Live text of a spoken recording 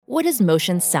What does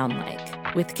motion sound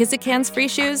like? With Kizik hands-free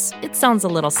shoes, it sounds a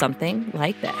little something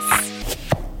like this.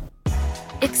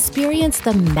 Experience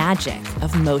the magic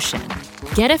of motion.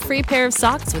 Get a free pair of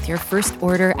socks with your first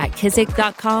order at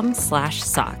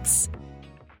kizik.com/socks.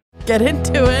 Get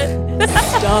into it.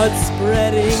 Start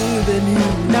spreading the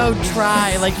news. No,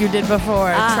 try like you did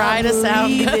before. Try to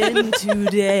sound good.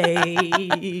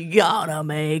 Today, gonna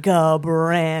make a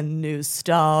brand new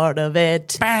start of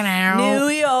it. New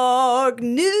York,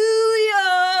 New York.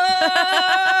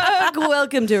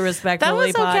 Welcome to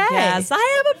Respectfully Podcast.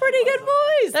 I have a pretty good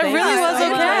voice. That really was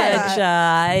so okay. much.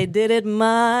 I did it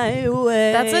my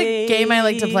way. That's a game I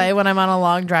like to play when I'm on a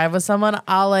long drive with someone.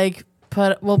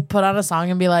 We'll put on a song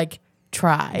and be like,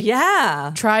 try.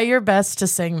 Yeah. Try your best to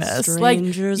sing this.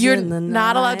 Strangers you're in the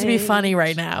not allowed to be night. funny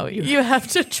right now. You have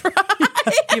to try. You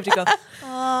have to go,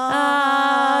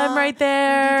 I'm right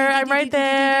there. I'm right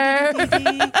there.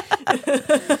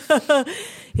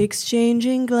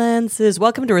 Exchanging glances.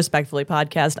 Welcome to Respectfully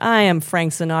Podcast. I am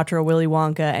Frank Sinatra, Willy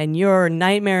Wonka, and your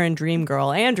nightmare and dream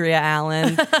girl, Andrea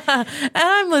Allen. And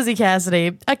I'm Lizzie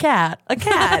Cassidy, a cat.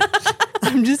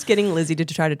 I'm just getting Lizzie to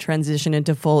try to transition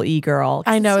into full e-girl.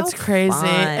 I know, it's so crazy.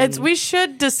 fun. We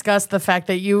should discuss the fact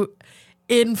that you,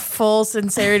 in full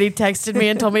sincerity, texted me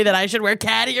and told me that I should wear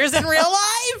cat ears in real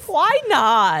life. Why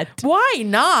not? Why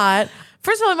not?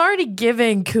 First of all, I'm already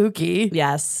giving kooky.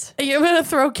 Yes. You're going to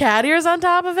throw cat ears on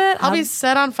top of it? I'll be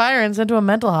set on fire and sent to a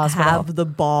mental hospital. Have the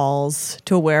balls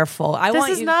to wear full. This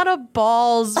is not a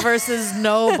balls versus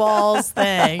no balls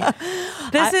thing.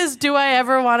 This is, do I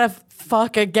ever want to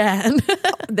fuck again?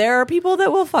 There are people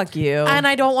that will fuck you. And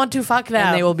I don't want to fuck them.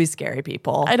 And they will be scary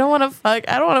people. I don't want to fuck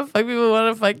people who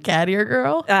want to fuck cat ear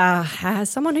girl. As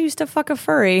someone who used to fuck a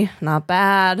furry, not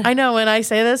bad. I know, when I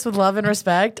say this with love and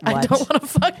respect, I What? don't want to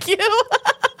fuck you.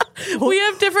 We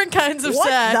have different kinds of What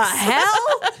sex. the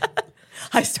hell?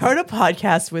 I start a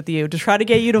podcast with you to try to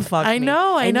get you to fuck me. I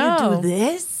know. And you do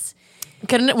this?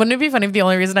 Wouldn't it be funny if the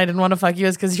only reason I didn't want to fuck you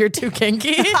is because you're too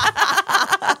kinky?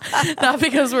 Not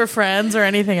because we're friends or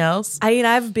anything else. I mean,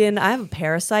 I have a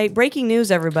parasite. Breaking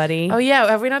news, everybody. Oh, yeah.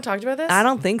 Have we not talked about this? I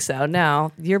don't think so.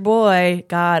 No. Your boy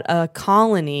got a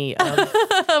colony of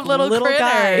Of little critters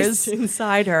guys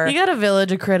inside her. You got a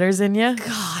village of critters in you.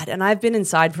 God, and I've been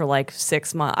inside for like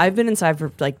 6 months. I've been inside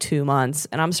for like 2 months,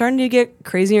 and I'm starting to get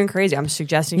crazier and crazier. I'm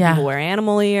suggesting people wear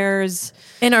animal ears.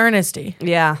 In earnesty.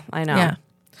 Yeah, I know. Yeah.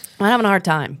 I'm having a hard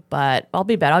time, but I'll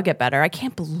be better. I'll get better. I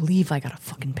can't believe I got a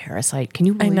fucking parasite. Can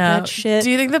you believe that shit?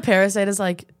 Do you think the parasite is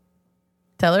like,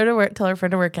 tell her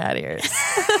friend to wear cat ears?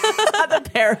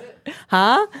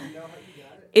 Huh?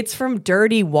 It's from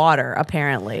dirty water,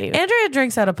 apparently. Andrea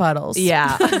drinks out of puddles.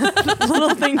 Yeah.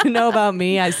 Little thing to know about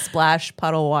me, I splash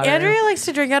puddle water. Andrea likes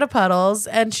to drink out of puddles,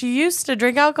 and she used to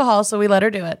drink alcohol, so we let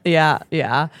her do it. Yeah,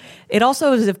 yeah. It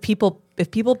also is if people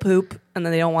poop and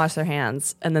then they don't wash their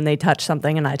hands and then they touch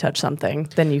something and I touch something,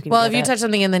 then you can. Well, get if you it. touch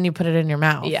something and then you put it in your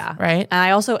mouth. Yeah. Right? And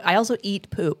I also eat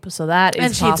poop, so that And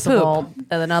is she eats possible.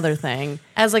 Another thing.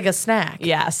 As like a snack.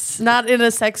 Yes. Not in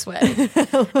a sex way.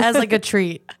 As like a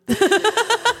treat.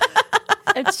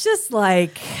 It's just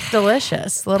like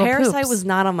Delicious. Little parasite poops. was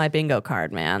not on my bingo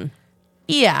card, man.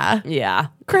 Yeah. Yeah.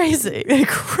 Crazy.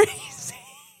 Crazy.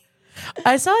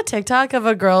 I saw a TikTok of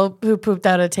a girl who pooped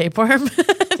out a tapeworm.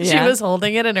 She Yeah. was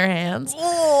holding it in her hands.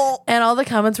 And all the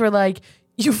comments were like,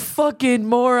 you fucking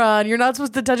moron. You're not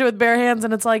supposed to touch it with bare hands.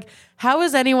 And it's like, how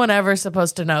is anyone ever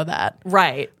supposed to know that?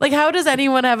 Right. Like, how does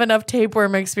anyone have enough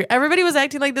tapeworm experience? Everybody was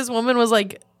acting like this woman was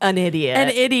like An idiot. an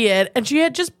idiot. And she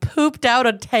had just pooped out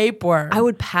a tapeworm. I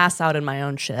would pass out in my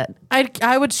own shit.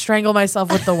 I would strangle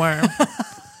myself with the worm.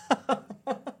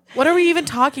 What are we even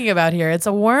talking about here? It's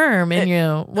a worm in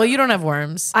you. Well, you don't have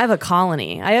worms. I have a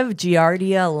colony. I have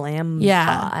Giardia lambda.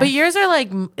 Yeah. But yours are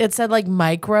like, it said like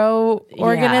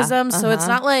microorganisms. So it's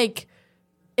not like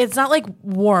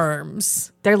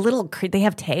worms. They're little. They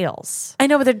have tails. I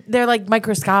know, but they're like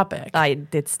microscopic.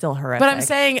 It's still horrific. But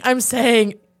I'm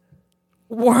saying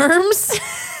worms.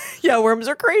 yeah, worms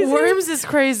are crazy. Worms is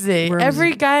crazy. Worms.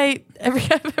 Every guy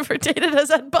I've ever dated has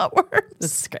had butt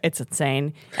worms. It's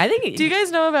insane. I think. Do you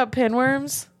guys know about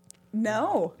pinworms?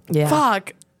 No. Yeah.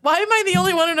 Fuck. Why am I the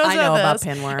only one who knows I know about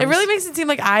this? pinworms. It really makes it seem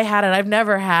like I had it. I've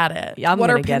never had it. Yeah, I'm What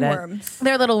gonna are get it. pinworms?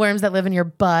 They're little worms that live in your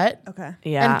butt. Okay.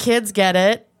 Yeah. And kids get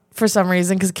it for some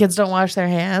reason because kids don't wash their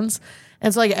hands.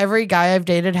 And so like every guy I've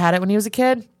dated had it when he was a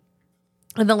kid.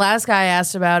 And the last guy I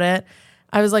asked about it,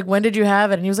 I was like, when did you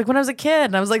have it? And he was like, when I was a kid.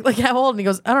 And I was like how old? And he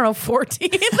goes, I don't know, 14.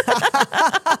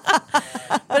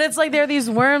 But it's like there are these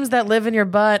worms that live in your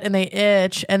butt and they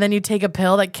itch. And then you take a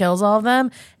pill that kills all of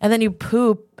them. And then you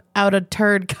poop out a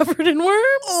turd covered in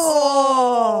worms.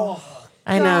 Oh.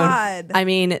 I know. God. I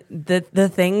mean, the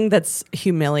thing that's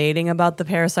humiliating about the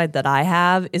parasite that I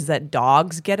have is that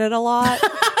dogs get it a lot.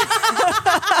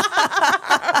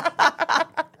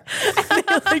 And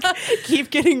they like keep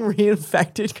getting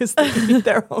reinfected because they eat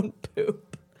their own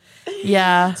poop.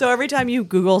 Yeah. So every time you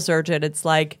Google search it, it's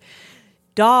like,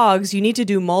 dogs, you need to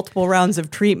do multiple rounds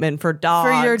of treatment for dogs.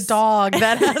 For your dog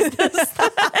that has this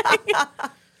thing.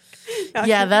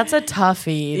 Yeah, that's a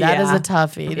toughie. That is a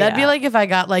toughie. That'd be like if I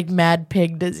got like mad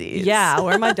pig disease. Yeah,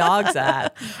 where are my dogs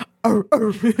at?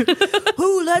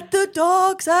 Who let the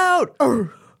dogs out?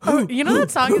 You know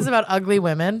that song is about ugly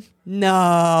women?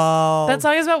 No. That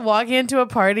song is about walking into a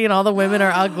party and all the women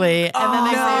are ugly. And then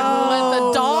they say, who let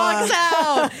the dogs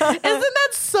out? Isn't that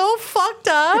so fucked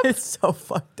up? It's so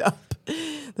fucked up.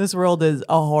 This world is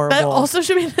a horrible. That also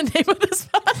should be the name of this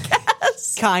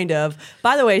podcast. Kind of.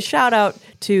 By the way, shout out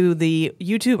to the the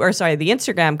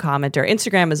Instagram commenter.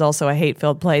 Instagram is also a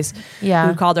hate-filled place. Yeah.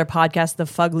 Who called our podcast the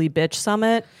Fugly Bitch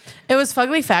Summit. It was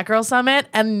Fugly Fat Girl Summit,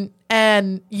 and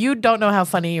you don't know how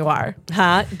funny you are.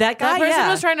 Huh? That guy, That person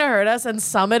was trying to hurt us, and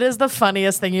Summit is the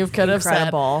funniest thing you could have said.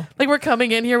 Incredible. Like, we're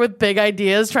coming in here with big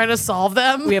ideas, trying to solve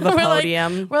them. We have a We're like-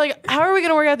 podium. we're like, how are we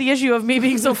going to work out the issue of me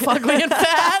being so fugly and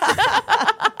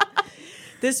fat?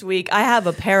 This week, I have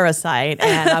a parasite,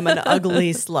 and I'm an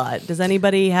ugly slut. Does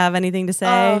anybody have anything to say?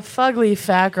 Fugly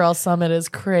Fat Girl Summit is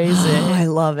crazy. I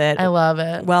love it. I love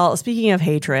it. Well, speaking of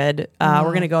hatred, we're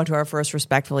going to go into our first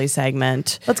Respectfully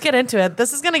segment. Let's get into it.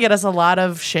 This is going to get us a lot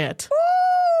of shit.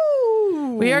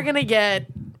 Woo! We are going to get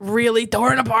really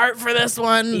torn apart for this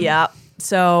one. Yeah.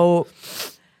 So,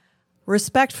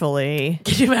 respectfully,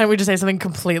 Can you imagine we just say something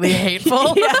completely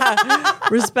hateful?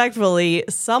 respectfully,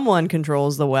 someone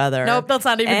controls the weather. Nope, that's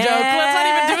not even a joke. Let's not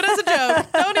even do it as a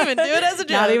joke. Don't even do it as a joke.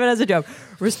 Not even as a joke.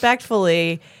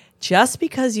 Respectfully, just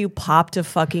because you popped a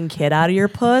fucking kid out of your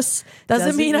puss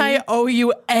Doesn't mean I owe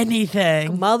you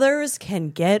anything. mothers can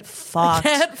get fucked.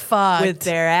 Get fucked. With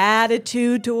their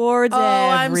attitude towards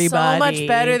everybody. I'm so much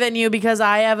better than you because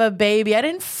I have a baby. I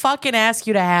didn't fucking ask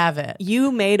you to have it.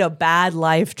 You made a bad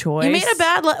life choice. You made a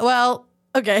bad well,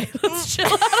 okay, let's chill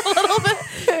out a little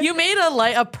bit. You made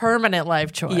a permanent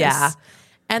life choice. Yeah.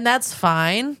 And that's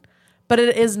fine, but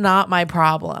it is not my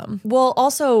problem. Well,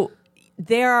 also,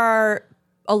 there are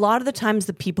a lot of the times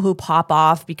the people who pop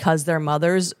off because their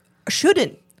mothers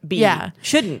shouldn't be. Yeah.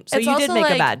 Shouldn't. So It's you did also make a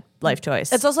like- bad life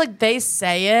choice. It's also like they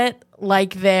say it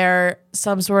like they're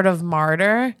some sort of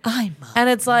martyr. I'm a And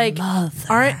it's like,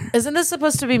 mother. isn't this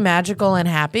supposed to be magical and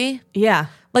happy? Yeah.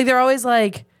 Like they're always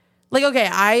like okay,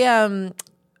 I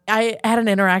had an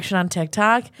interaction on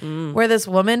TikTok where this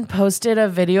woman posted a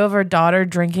video of her daughter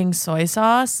drinking soy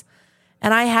sauce.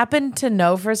 And I happen to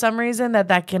know for some reason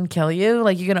that can kill you.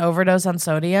 Like you can overdose on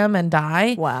sodium and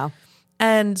die. Wow.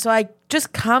 And so I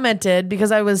just commented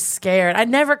because I was scared. I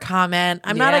never comment.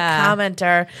 I'm not a Yeah.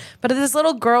 commenter. But this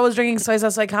little girl was drinking soy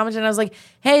sauce, so I commented and I was like,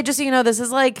 hey, just so you know, this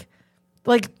is like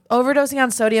overdosing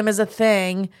on sodium is a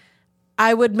thing.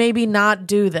 I would maybe not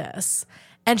do this.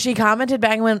 And she commented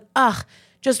back and went, ugh,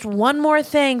 just one more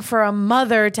thing for a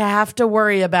mother to have to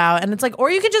worry about. And it's like,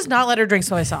 or you can just not let her drink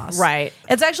soy sauce. Right.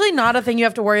 It's actually not a thing you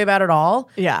have to worry about at all.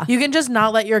 Yeah. You can just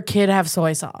not let your kid have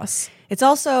soy sauce. It's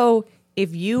also,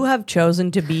 if you have chosen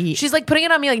to be... She's like putting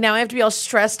it on me like now I have to be all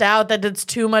stressed out that it's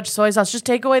too much soy sauce. Just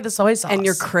take away the soy sauce. and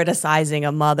you're criticizing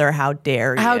a mother, how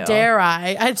dare you? How dare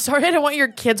I? I'm sorry I don't want your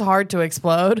kid's heart to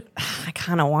explode. I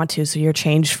kind of want to, so you're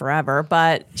changed forever.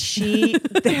 But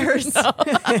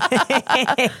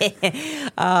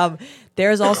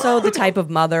there's also the type of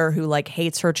mother who like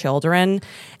hates her children, and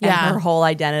Yeah. her whole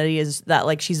identity is that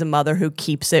like she's a mother who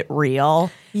keeps it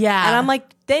real. Yeah. And I'm like,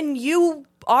 then you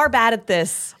are bad at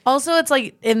this. Also, it's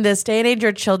like in this day and age,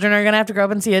 your children are gonna have to grow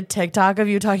up and see a TikTok of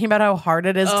you talking about how hard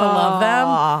it is to love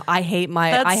them. I hate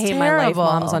my That's my life terrible.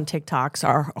 moms on TikToks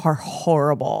are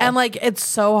horrible. And like it's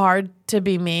so hard to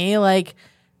be me. Like,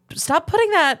 stop putting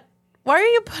that. Why are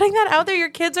you putting that out there? Your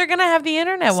kids are gonna have the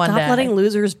internet one day. Stop letting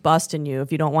losers bust in you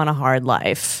if you don't want a hard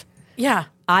life. Yeah.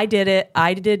 I did it.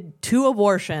 I did 2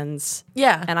 abortions.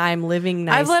 Yeah. And I'm living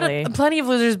nicely. I've let plenty of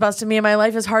losers bust in me, and my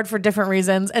life is hard for different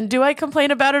reasons. And do I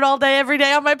complain about it all day, every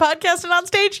day on my podcast and on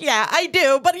stage? Yeah, I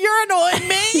do. But you're annoying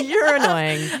me. You're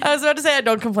annoying. I was about to say I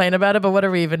don't complain about it, but what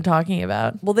are we even talking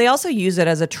about? Well, they also use it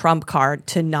as a trump card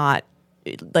to not,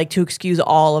 like, to excuse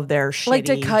all of their shitty... Like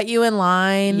to cut you in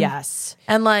line. Yes.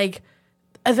 And like,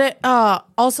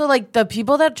 also like the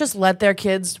people that just let their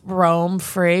kids roam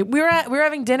free. We were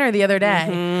having dinner the other day,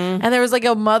 and there was like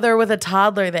a mother with a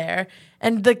toddler there,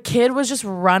 and the kid was just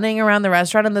running around the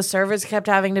restaurant, and the servers kept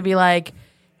having to be like,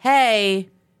 "Hey,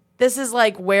 this is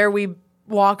like where we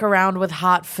walk around with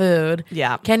hot food?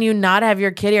 Yeah. Can you not have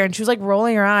your kid here? And she was like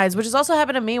rolling her eyes, which has also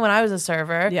happened to me when I was a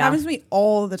server. Yeah. Happens to me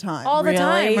all the time. All the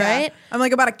time, Yeah. right? I'm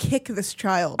like about to kick this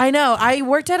child. I know. I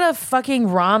worked at a fucking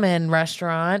ramen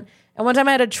restaurant. And one time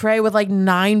I had a tray with like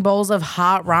 9 bowls of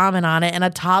hot ramen on it. And a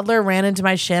toddler ran into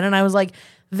my shin. And I was like,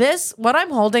 what I'm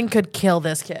holding could kill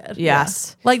this kid.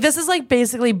 Yes. Like this is like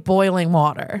basically boiling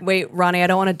water. Wait, Ronnie, I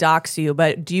don't want to dox you,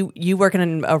 but do you work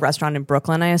in a restaurant in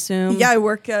Brooklyn, I assume? Yeah, I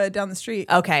work down the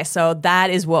street. Okay, so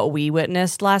that is what we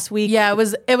witnessed last week. Yeah,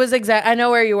 it was exact. I know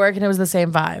where you work and it was the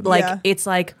same vibe. Like Yeah. it's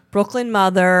like Brooklyn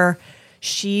mother,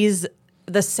 she's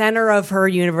the center of her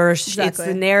universe. It's Exactly.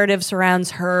 the narrative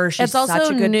surrounds her. She's it's also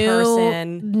such a good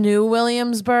person. New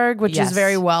Williamsburg, which Yes. is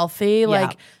very wealthy.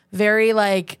 Like very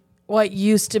like what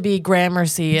used to be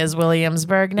Gramercy is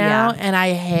Williamsburg now, Yeah. and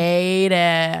I hate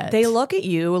it. They look at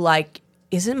you like,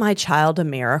 isn't my child a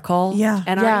miracle? Yeah.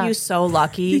 And Yeah. aren't you so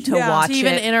lucky to Yeah. watch To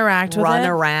even it interact with run it?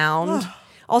 around?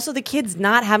 Also, the kid's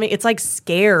not having. It's like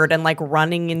scared and like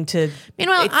running into.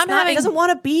 Meanwhile, it doesn't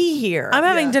want to be here. I'm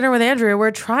having Yeah. dinner with Andrea.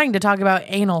 We're trying to talk about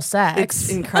anal sex. It's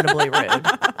incredibly rude.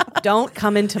 Don't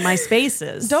come into my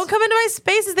spaces. Don't come into my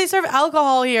spaces. They serve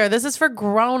alcohol here. This is for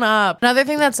grown up. Another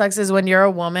thing that sucks is when you're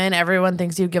a woman, everyone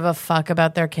thinks you give a fuck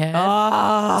about their kid.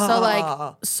 So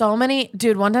like so many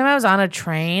dude, one time I was on a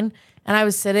train and I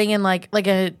was sitting in like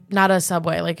a not a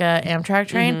subway, like a Amtrak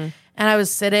train, and I was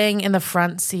sitting in the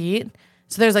front seat.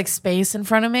 So there's like space in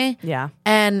front of me. Yeah.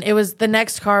 And it was the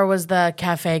next car was the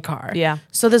cafe car. Yeah.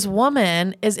 So this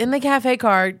woman is in the cafe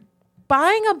car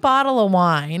buying a bottle of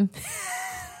wine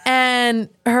and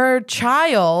her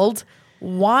child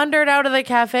wandered out of the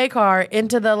cafe car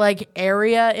into the like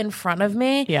area in front of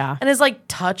me. Yeah. And is like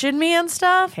touching me and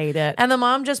stuff. Hate it. And the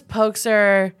mom just pokes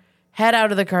her head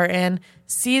out of the curtain,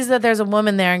 sees that there's a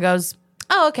woman there and goes,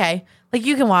 "Oh, okay. Like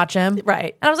you can watch him."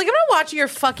 Right. And I was like, I'm not watching your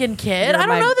fucking kid. You're I don't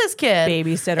my know this kid.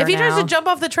 babysitter If he tries now. to jump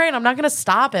off the train, I'm not going to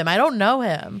stop him. I don't know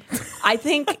him. I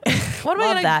think. What am I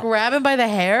love going to that. grab him by the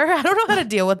hair? I don't know how to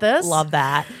deal with this. Love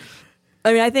that.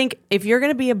 I mean, I think if you're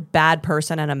going to be a bad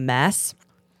person and a mess,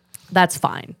 that's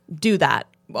fine. Do that.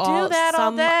 Do that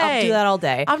all day. I'll do that all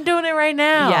day. I'm doing it right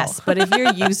now. Yes, but if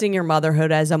you're using your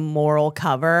motherhood as a moral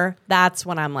cover, that's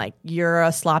when I'm like, you're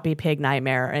a sloppy pig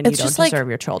nightmare and It's you don't just like- deserve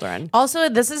your children. Also,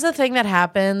 this is a thing that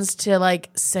happens to like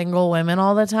single women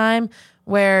all the time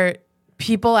where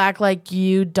people act like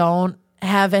you don't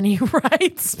have any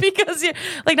rights because you're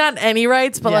like not any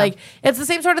rights, but Yeah. like it's the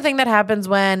same sort of thing that happens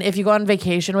when if you go on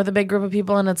vacation with a big group of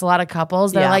people and it's a lot of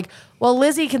couples, they're Yeah. like, well,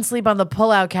 Lizzie can sleep on the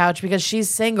pull-out couch because she's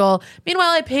single. Meanwhile,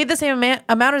 I paid the same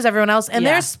amount as everyone else and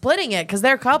Yeah. they're splitting it because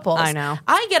they're couples. I know.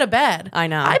 I get a bed. I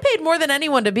know. I paid more than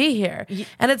anyone to be here.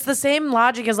 And it's the same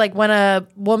logic as like when a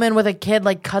woman with a kid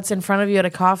like cuts in front of you at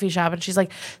a coffee shop and she's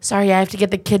like, "Sorry, I have to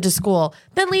get the kid to school."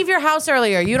 Then leave your house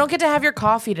earlier. You don't get to have your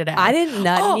coffee today. I didn't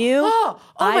nut in you. Oh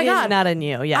my I God. didn't nut in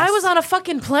you. Yes. I was on a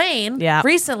fucking plane Yeah. Mm-hmm.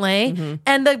 recently,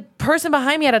 and the person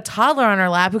behind me had a toddler on her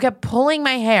lap who kept pulling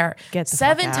my hair Get the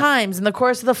fuck 7 out. times in the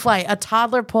course of the flight. A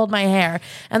toddler pulled my hair,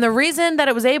 and the reason that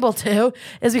it was able to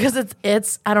is because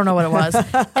it's I don't know what it was.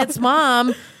 Its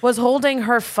mom was holding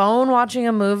her phone watching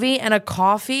a movie and a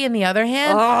coffee in the other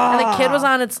hand, and the kid was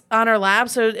on her lap,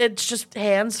 so it's just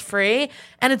hands free,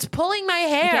 and it's pulling my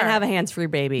hair. You can't have a hands-free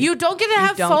baby. You don't get to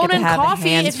have don't phone get to and have a coffee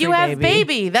if you hands-free have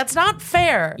baby. That's not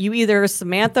fair. You either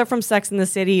Samantha from Sex and the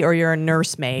City or you're a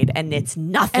nursemaid, and it's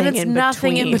nothing. And it's in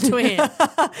nothing between. in between.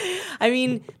 I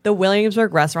mean, the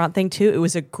Williamsburg restaurant thing too. It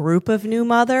was a group of new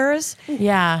mothers,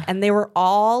 Yeah. and they were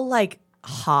all like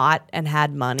hot and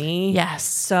had money. Yes.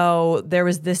 So there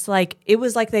was this like it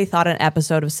was like they thought an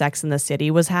episode of Sex and the City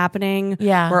was happening.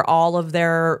 Yeah. Where all of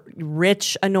their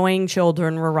rich, annoying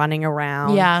children were running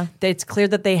around. Yeah. It's clear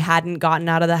that they hadn't gotten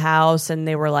out of the house and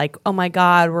they were like, "Oh my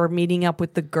God, we're meeting up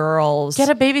with the girls. Get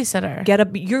a babysitter.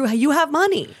 You have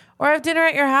money." or have dinner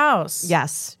at your house.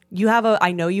 Yes.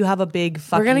 I know you have a big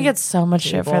fucking We're going to get so much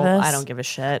shit for table. this. I don't give a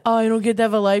shit. Oh, I don't get to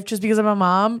have a life just because I'm a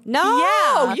mom? No,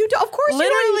 Yeah. you don't. Of course,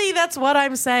 Literally, that's what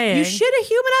I'm saying. you shit a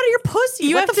human out of your pussy.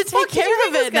 You What have the to take fuck do you care think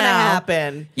of is it gonna now.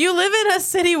 happen? You live in a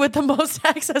city with the most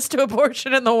access to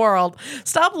abortion in the world.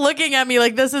 Stop looking at me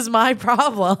like this is my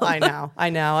problem.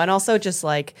 I know, and also just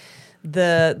like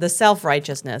the self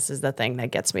righteousness is the thing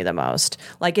that gets me the most.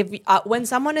 Like if when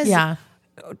someone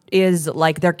is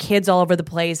like their kids all over the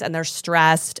place and they're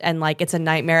stressed and like it's a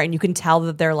nightmare and you can tell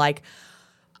that they're like,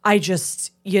 I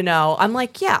just, I'm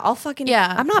like, I'll fucking,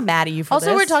 I'm not mad at you for this.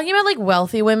 Also, we're talking about like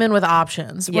wealthy women with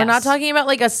options. We're not Yes. talking about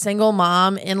like a single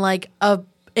mom in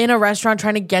a restaurant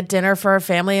trying to get dinner for her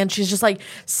family and she's just like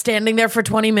standing there for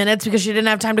 20 minutes because she didn't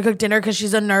have time to cook dinner because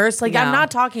she's a nurse. Like, I'm No.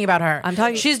 not talking about her. I'm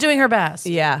talking- She's doing her best.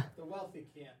 Yeah. The wealthy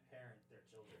can't parent their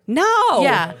No.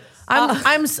 Yeah.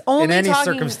 Only In any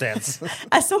talking, circumstance.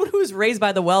 As someone who was raised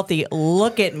by the wealthy,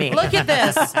 look at me. Look at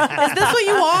this. Is this what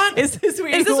you want? Is this what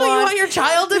you want your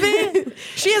child to be?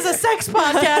 She has a sex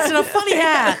podcast and a funny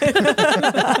hat.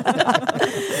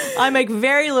 I make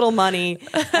very little money,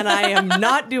 and I am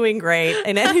not doing great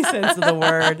in any sense of the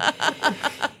word.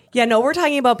 Yeah, no, we're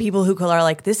talking about people who are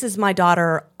like, this is my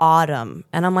daughter, Autumn.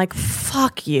 And I'm like,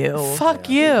 fuck you. Fuck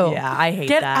you. Yeah, I hate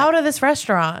Get that. out of this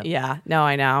restaurant. Yeah, no,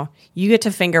 I know. You get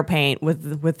to finger paint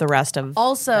with the rest of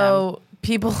Also,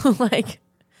 people who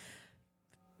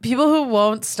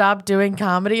won't stop doing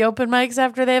comedy open mics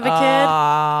after they have a kid.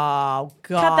 Oh,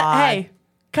 God.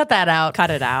 Cut that out.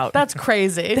 Cut it out. That's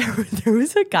crazy. There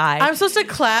was a guy. I'm supposed to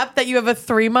clap that you have a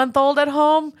 3-month-old at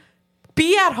home.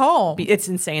 Be at home. It's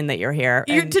insane that you're here.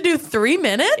 You're to do 3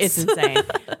 minutes? It's insane.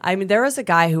 I mean, there was a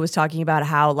guy who was talking about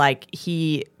how like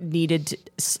he needed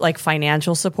like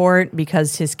financial support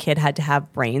because his kid had to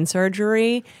have brain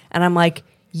surgery, and I'm like,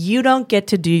 you don't get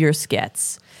to do your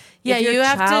skits. Yeah, If your you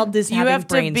have child to. is You having have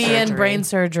to brain be surgery. in brain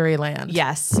surgery land.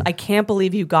 Yes, I can't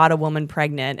believe you got a woman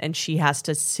pregnant and she has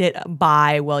to sit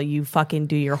by while you fucking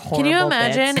do your horrible. Can you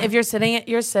imagine bits. if you're sitting?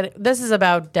 This is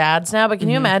about dads now, but can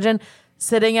you imagine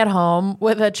sitting at home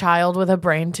with a child with a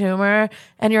brain tumor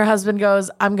and your husband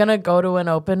goes, "I'm gonna go to an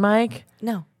open mic."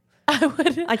 No, I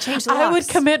would. I changed the I would locks.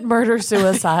 commit murder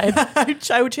suicide.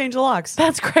 I would change the locks.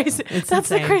 That's crazy. That's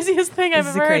insane. the craziest thing I've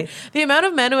This is ever heard. crazy. The amount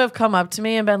of men who have come up to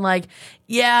me and been like,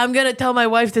 "Yeah, I'm gonna tell my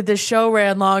wife that this show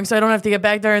ran long, so I don't have to get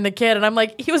back there and the kid." And I'm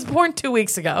like, "He was born 2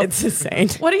 weeks ago. It's insane.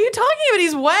 What are you talking about?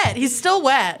 He's wet. He's still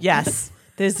wet." Yes,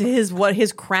 this is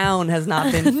his crown has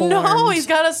not been formed. No, he's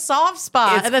got a soft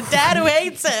spot, It's and a dad who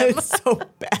hates him. It's so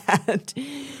bad. I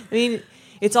mean,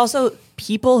 it's also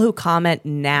people who comment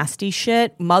nasty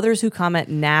shit, mothers who comment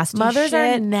nasty Mothers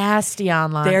are shit. nasty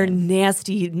online. They're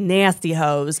nasty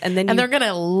hoes. And then and you they're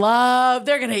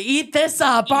gonna eat this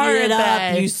up, eat aren't it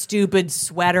up, they? you stupid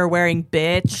sweater wearing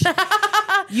bitch.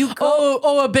 You go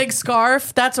a big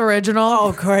scarf. That's original.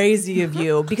 oh crazy of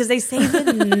you because they say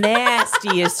the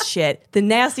nastiest shit. The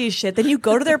nastiest shit. Then you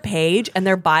go to their page and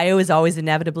their bio is always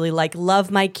inevitably like,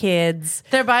 love my kids.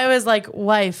 Their bio is like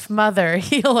wife, mother,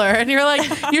 healer, and you're like,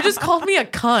 you just called me a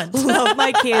cunt. Love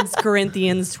my kids,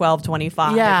 Corinthians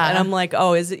 12:25. Yeah. And I'm like,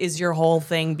 oh, is your whole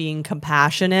thing being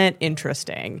compassionate?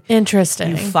 Interesting.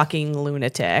 Interesting. You fucking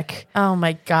lunatic. Oh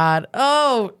my god.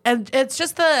 Oh, and it's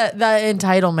just the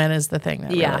entitlement is the thing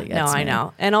that Yeah, really gets no, I me.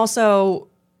 know. And also,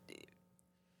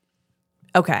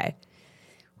 okay,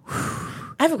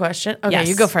 I have a question. Okay, Yes.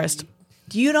 you go first.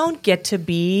 you don't get to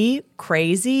be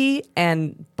crazy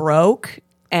and broke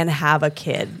and have a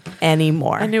kid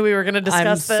anymore. I knew we were going to I'm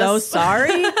discuss this. so sorry.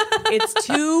 It's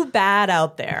too bad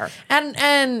out there.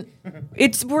 And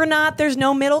There's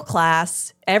no middle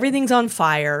class. Everything's on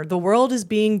fire. The world is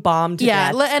being bombed to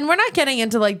yeah, death. and we're not getting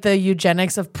into like the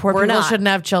eugenics of poor We're people not. shouldn't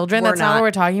have children. We're That's not not. what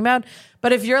we're talking about.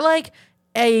 But if you're like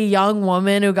a young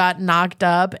woman who got knocked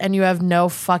up and you have no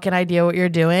fucking idea what you're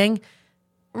doing,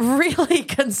 really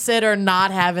consider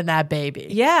not having that baby.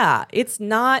 Yeah, it's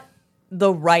not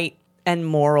the right and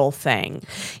moral thing.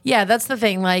 Yeah, that's the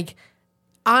thing. Like,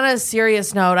 on a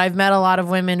serious note, I've met a lot of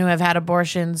women who have had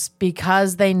abortions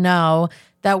because they know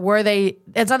that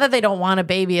it's not that they don't want a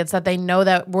baby, it's that they know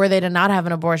that were they to not have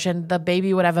an abortion, the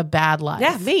baby would have a bad life.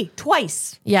 Yeah, me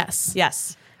twice. Yes.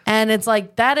 Yes. And it's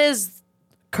like, that is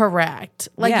correct.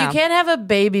 Like, Yeah. you can't have a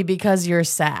baby because you're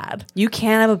sad. You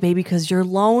can't have a baby because you're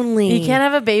lonely. You can't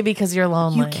have a baby because you're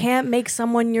lonely. You can't make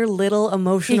someone your little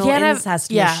emotional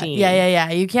incest machine. Yeah.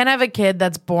 You can't have a kid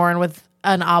that's born with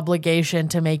an obligation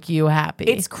to make you happy.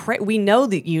 It's we know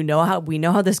that we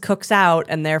know how this cooks out,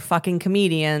 and they're fucking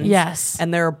comedians. Yes.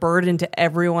 and they're a burden to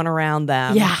everyone around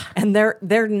them. Yeah. and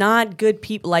they're not good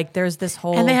people. Like there's this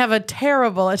whole and they have a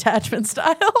terrible attachment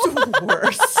style.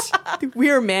 worse. We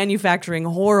are manufacturing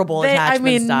horrible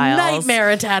attachment styles.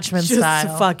 nightmare attachment Just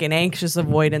style. fucking anxious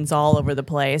avoidance all over the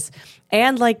place.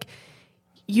 And like,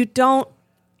 you don't.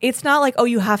 It's not like, oh,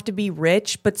 you have to be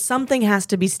rich, but something has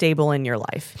to be stable in your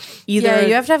life. Either Yeah,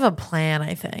 you have to have a plan,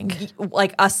 I think.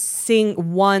 like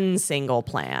one single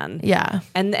plan. Yeah.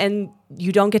 And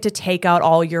you don't get to take out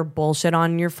all your bullshit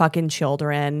on your fucking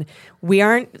children.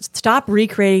 Stop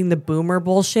recreating the boomer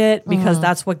bullshit because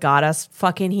that's what got us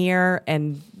fucking here,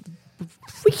 and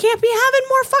we can't be having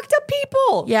more fucked up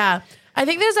people. Yeah. I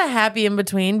think there's a happy in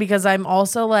between because I'm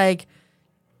also like,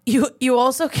 you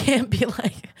also can't be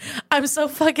like, I'm so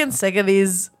fucking sick of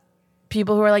these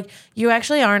people who are like, you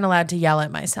actually aren't allowed to yell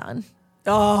at my son.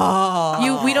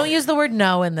 Oh, We don't use the word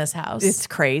no in this house. it's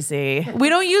crazy. We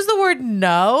don't use the word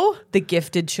no. The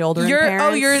gifted children You're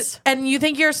parents. and you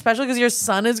think you're special because your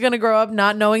son is going to grow up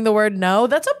not knowing the word no?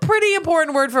 That's a pretty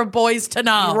important word for boys to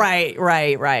know.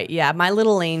 Right. Yeah, my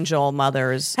little angel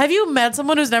mothers. Have you met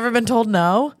someone who's never been told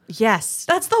no? Yes.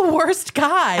 That's the worst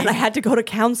guy. And I had to go to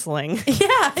counseling.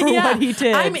 Yeah, for what he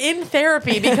did. I'm in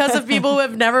therapy because of people who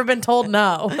have never been told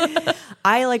no.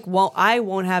 I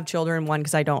won't have children, one,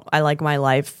 because I like my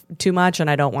life too much and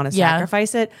I don't want to Yeah.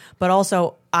 sacrifice it. But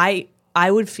also I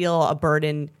would feel a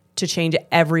burden to change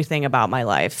everything about my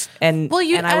life. And Well,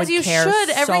 and I as would you care should.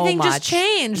 so Everything just much.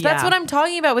 changed. That's Yeah. what I'm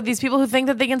talking about with these people who think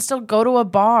that they can still go to a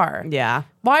bar. Yeah.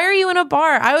 Why are you in a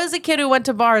bar? I was a kid who went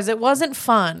to bars. It wasn't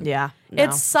fun. Yeah. No.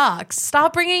 It sucks.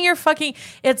 Stop bringing your fucking.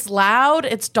 It's loud,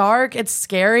 it's dark, it's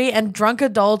scary, and drunk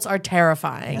adults are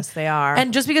terrifying. Yes, they are.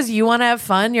 And just because you want to have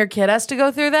fun, your kid has to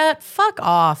go through that? Fuck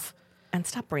off. And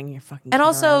stop bringing your fucking And kid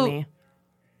also- around me.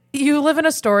 You live in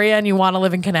Astoria and you want to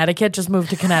live in Connecticut, just move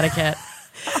to Connecticut.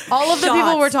 All of the people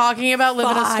Shots we're talking about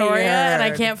live in Astoria, and I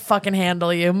fired. can't fucking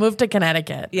handle you. Move to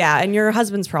Connecticut. Yeah, and your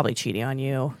husband's probably cheating on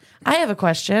you. I have a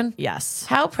question. Yes.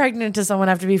 How pregnant does someone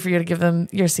have to be for you to give them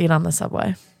your seat on the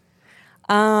subway?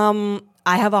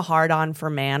 I have a hard on for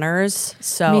manners.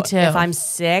 So Me too. if I'm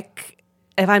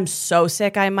so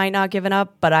sick, I might not give it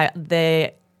up. But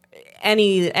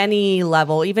any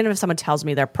level, even if someone tells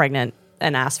me they're pregnant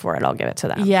and asks for it, I'll give it to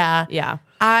them. Yeah. Yeah.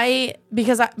 My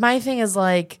thing is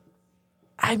like,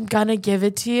 I'm gonna give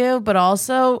it to you, but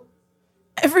also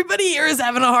everybody here is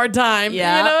having a hard time.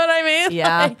 Yeah. You know what I mean?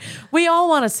 Yeah. Like, we all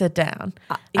want to sit down.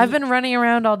 I've been running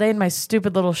around all day in my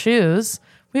stupid little shoes.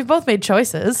 We've both made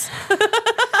choices.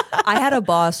 I had a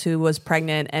boss who was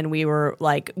pregnant, and we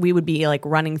would be like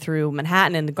running through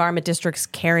Manhattan and the garment districts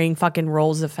carrying fucking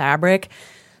rolls of fabric.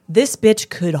 This bitch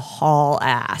could haul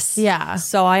ass. Yeah.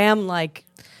 So I am like,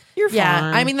 you're fine.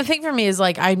 Yeah. I mean, the thing for me is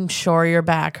like, I'm sure your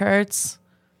back hurts,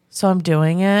 so I'm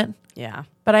doing it. Yeah.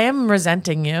 But I am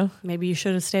resenting you. Maybe you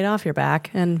should have stayed off your back,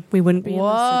 and we wouldn't be in this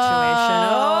situation.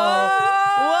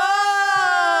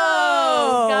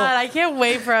 Whoa. God, I can't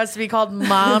wait for us to be called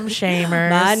mom shamers.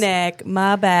 My neck,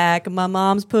 my back, my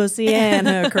mom's pussy, and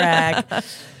her crack.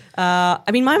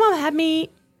 I mean, my mom had me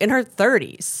in her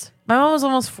 30s. My mom was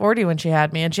almost 40 when she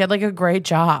had me, and she had like a great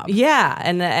job. Yeah,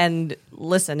 and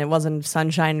listen, it wasn't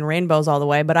sunshine and rainbows all the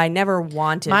way, but I never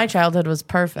wanted. My childhood was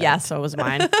perfect. Yeah, so was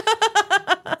mine.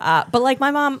 But like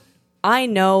my mom, I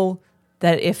know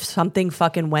that if something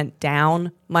fucking went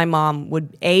down, my mom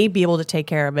would A, be able to take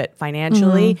care of it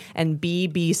financially, and B,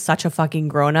 be such a fucking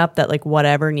grown up that like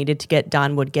whatever needed to get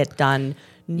done would get done.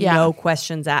 Yeah. No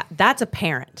questions asked. That's a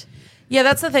parent. Yeah,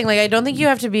 that's the thing. Like, I don't think you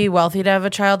have to be wealthy to have a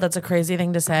child. That's a crazy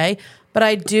thing to say. But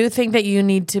I do think that you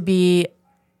need to be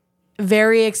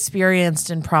very experienced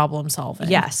in problem solving.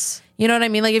 Yes. You know what I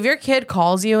mean? Like, if your kid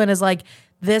calls you and is like,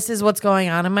 this is what's going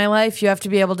on in my life, you have to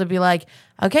be able to be like,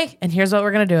 okay, and here's what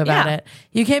we're going to do about Yeah. it.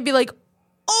 You can't be like,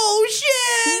 oh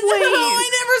shit, Wait. I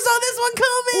never saw this one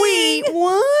coming. Wait,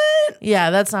 what? Yeah,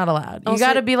 that's not allowed. You Also-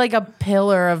 got to be like a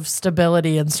pillar of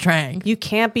stability and strength. You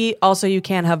can't be. Also, you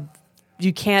can't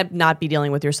not be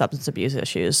dealing with your substance abuse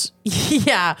issues.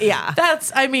 Yeah. Yeah.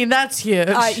 That's huge.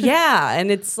 Yeah, and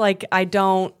it's like I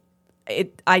don't.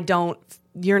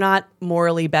 You're not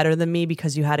morally better than me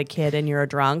because you had a kid and you're a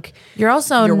drunk.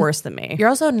 You're worse than me. You're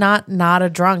also not a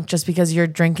drunk just because you're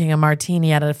drinking a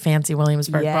martini at a fancy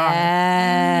Williamsburg bar.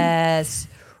 Yes,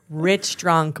 rich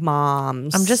drunk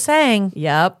moms. I'm just saying,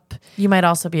 Yep. you might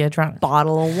also be a drunk.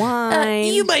 Bottle of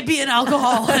wine. You might be an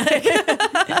alcoholic.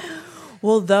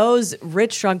 Well, those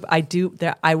rich drunk,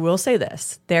 I will say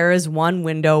this. There is one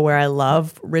window where I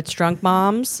love rich drunk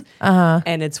moms.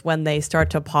 And it's when they start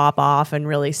to pop off and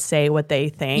really say what they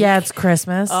think. Yeah, it's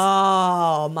Christmas.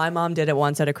 Oh, my mom did it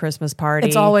once at a Christmas party.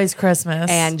 It's always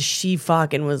Christmas. And she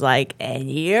fucking was like,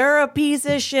 and you're a piece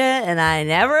of shit, and I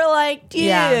never liked you,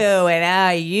 Yeah. and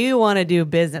now you want to do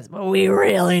business, but we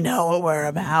really know what we're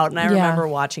about. And I remember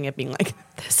watching it being like,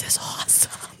 this is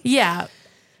awesome. yeah,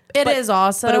 it is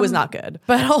awesome. But it was not good.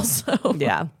 But also,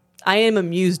 Yeah. I am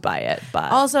amused by it, but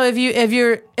also if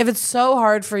it's so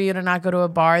hard for you to not go to a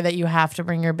bar that you have to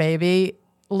bring your baby,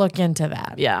 look into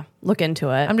that. yeah, look into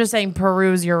it. I'm just saying,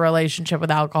 peruse your relationship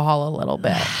with alcohol a little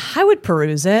bit. I would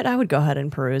peruse it. I would go ahead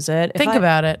and peruse it. Think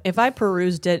about it. If I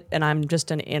perused it and I'm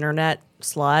just an internet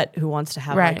slut who wants to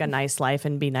have Right. like a nice life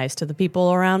and be nice to the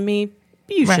people around me,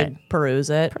 you Right. should peruse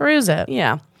it. Peruse it.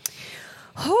 Yeah.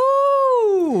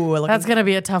 Ooh, That's gonna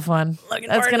be a tough one. Looking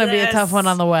That's forward gonna to be a this. tough one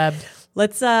on the web.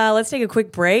 Let's take a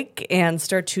quick break and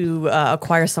start to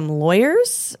acquire some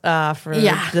lawyers for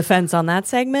Yeah. defense on that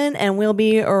segment, and we'll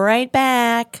be right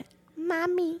back.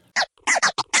 Mommy.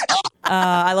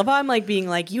 I love how I'm like being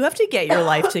like, you have to get your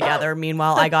life together.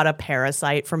 Meanwhile, I got a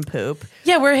parasite from poop.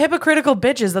 Yeah, we're hypocritical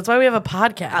bitches. That's why we have a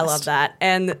podcast. I love that.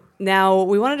 And now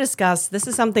we want to discuss, this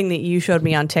is something that you showed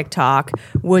me on TikTok,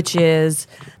 which is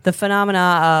the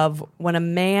phenomena of when a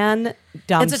man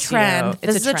dumps It's a trend. you.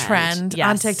 This is a trend Yes.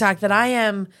 on TikTok that I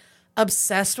am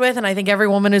obsessed with, and I think every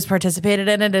woman who's participated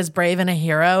in it is brave and a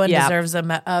hero and Yep. deserves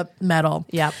a medal.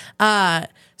 Yep.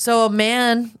 So a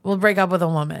man will break up with a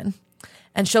woman,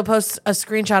 and she'll post a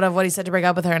screenshot of what he said to break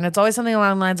up with her, and it's always something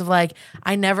along the lines of like,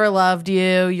 "I never loved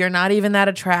you. You're not even that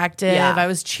attractive. Yeah. I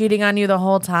was cheating on you the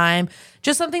whole time."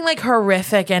 Just something like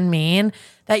horrific and mean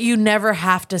that you never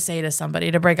have to say to somebody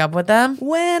to break up with them.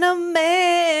 When a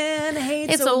man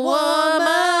hates It's a a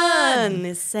woman.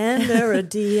 woman, send her a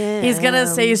DM. He's gonna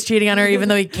say he's cheating on her, even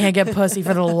though he can't get pussy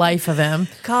for the life of him.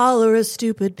 Call her a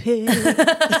stupid pig.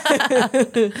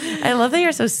 I love that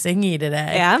you're so singy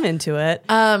today. Yeah, I'm into it.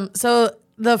 So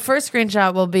the first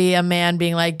screenshot will be a man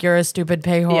being like, "You're a stupid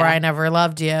pig whore. Yeah. I never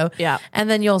loved you." Yeah. And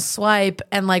then you'll swipe,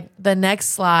 and like the next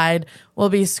slide will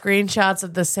be screenshots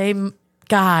of the same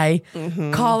guy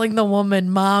calling the woman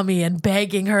mommy and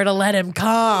begging her to let him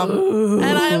come.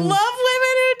 And I love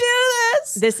women who do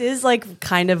this. This is like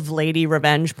kind of lady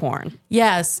revenge porn.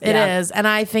 Yes, it Yeah. is. And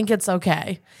I think it's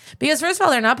okay. Because first of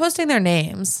all, they're not posting their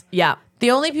names. Yeah.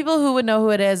 The only people who would know who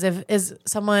it is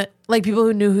someone like people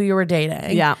who knew who you were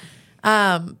dating. Yeah.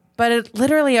 But it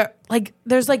literally like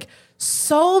there's like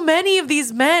so many of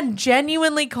these men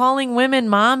genuinely calling women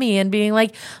mommy and being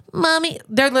like, "Mommy,"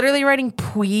 they're literally writing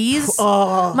please.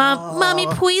 Mommy,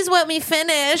 please let me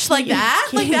finish. Like that?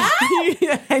 Like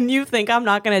that? And you think I'm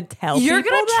not going to tell You're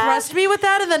people gonna that? trust me with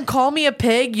that and then call me a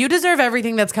pig? You deserve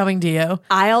everything that's coming to you.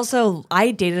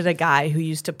 I dated a guy who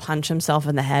used to punch himself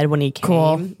in the head when he came.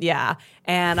 Cool. Yeah.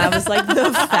 And I was like,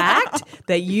 the fact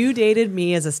that you dated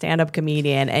me as a stand-up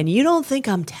comedian and you don't think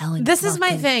I'm telling This is my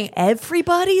fucking thing.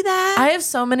 everybody that? I have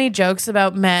so many jokes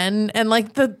about men and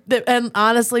like the and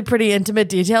honestly pretty intimate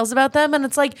details about them. And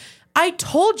it's like, I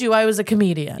told you I was a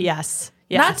comedian. Yes.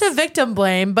 Not to victim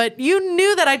blame, but you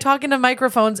knew that I talk into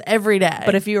microphones every day.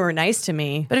 But if you were nice to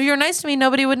me, But if you were nice to me,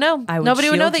 nobody would know. I would Nobody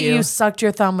would know shield that you. you sucked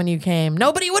your thumb when you came.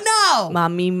 Nobody would know.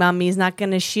 mommy's not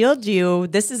going to shield you.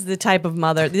 This is the type of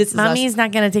mother. This is Mommy's us.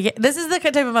 not going to take it. This is the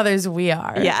type of mothers we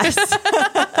are. Yes.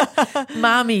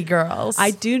 Mommy girls.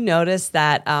 I do notice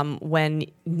that when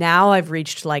now I've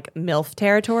reached like MILF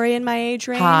territory in my age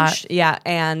range. Hot. Yeah.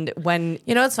 And when,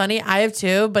 You know what's funny? I have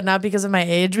two, but not because of my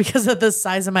age, because of the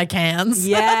size of my cans.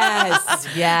 yes,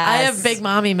 yes. I have big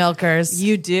mommy milkers.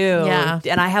 You do. Yeah.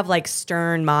 And I have like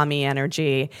stern mommy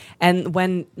energy. And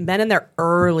when men in their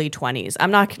early 20s,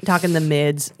 I'm not talking the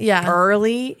mids, Yeah.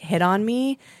 early hit on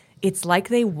me, it's like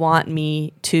they want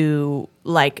me to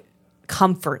like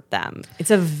comfort them.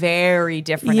 It's a very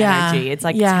different Yeah. energy. It's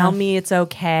like, Yeah. tell me it's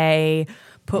okay.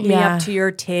 Put me Yeah. up to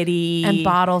your titty. And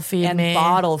bottle feed and me.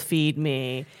 bottle feed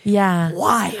me. Yeah.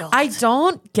 Wild. I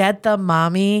don't get the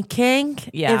mommy kink.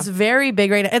 Yeah. It's very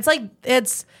big right now. It's like,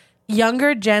 it's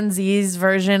younger Gen Z's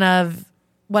version of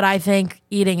what I think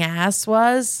eating ass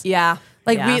was. Yeah.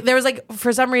 Like yeah. there was like,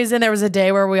 for some reason, there was a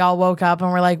day where we all woke up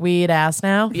and we're like, we eat ass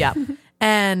now. Yeah.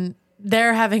 And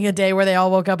they're having a day where they all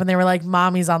woke up and they were like,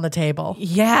 mommy's on the table.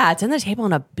 Yeah. It's on the table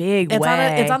in a big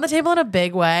way. It's on the table in a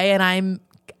big way. And I'm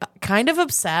kind of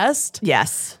obsessed.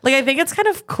 Yes. Like, I think it's kind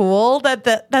of cool that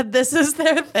this is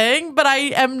their thing, but I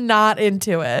am not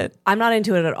into it. I'm not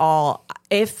into it at all.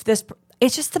 It's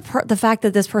just the fact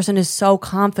that this person is so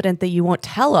confident that you won't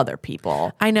tell other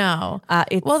people. I know.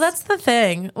 It's- That's the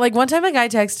thing. Like, one time a guy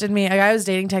I was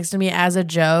dating texted me as a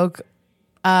joke,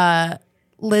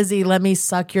 Lizzie, let me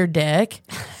suck your dick.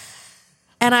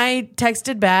 And I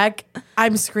texted back,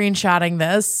 I'm screenshotting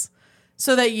this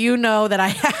so that you know that I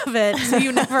have it, so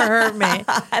you never hurt me.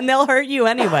 And they'll hurt you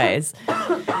anyways.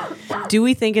 Do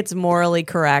we think it's morally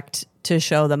correct to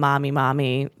show the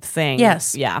mommy thing?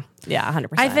 Yes. Yeah. Yeah,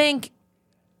 100%.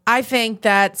 I think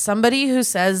that somebody who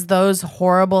says those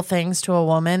horrible things to a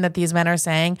woman that these men are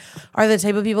saying are the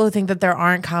type of people who think that there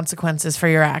aren't consequences for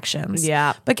your actions.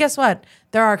 Yeah. But guess what?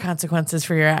 There are consequences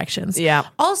for your actions. Yeah.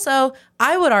 Also,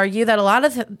 I would argue that a lot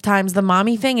of times the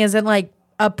mommy thing isn't like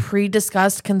a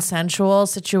pre-discussed consensual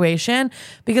situation,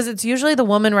 because it's usually the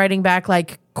woman writing back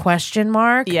like question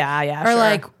mark. Yeah, Or sure.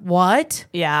 like, what?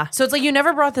 Yeah. So it's like you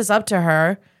never brought this up to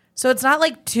her. So it's not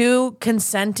like two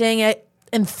consenting,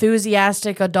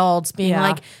 enthusiastic adults being Yeah.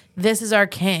 like, this is our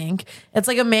kink. It's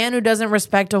like a man who doesn't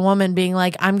respect a woman being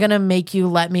like, I'm going to make you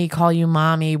let me call you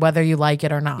mommy, whether you like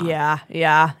it or not.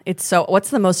 Yeah. It's so. What's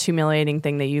the most humiliating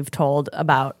thing that you've told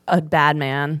about a bad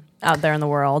man out there in the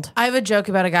world? I have a joke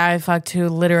about a guy I fucked who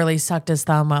literally sucked his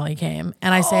thumb while he came.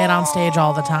 And I say it on stage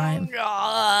all the time.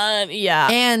 God, yeah.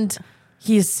 And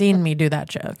he's seen me do that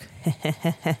joke.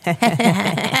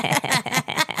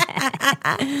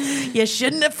 You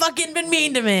shouldn't have fucking been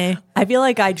mean to me. I feel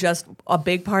like a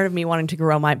big part of me wanting to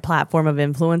grow my platform of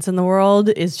influence in the world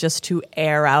is just to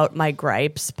air out my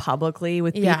gripes publicly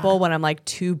with people when I'm like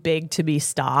too big to be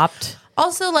stopped.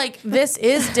 Also, like, this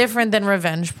is different than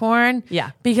revenge porn.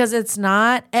 Yeah. Because it's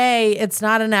not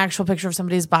an actual picture of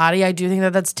somebody's body. I do think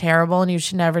that that's terrible and you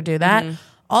should never do that.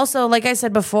 Also, like I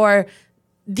said before,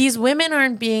 these women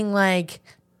aren't being like,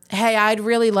 hey, I'd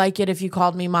really like it if you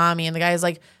called me mommy. And the guy's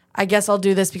like, I guess I'll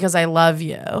do this because I love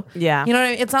you. Yeah. You know what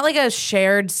I mean? It's not like a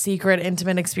shared, secret,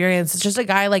 intimate experience. It's just a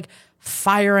guy like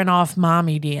firing off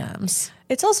mommy DMs.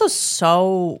 It's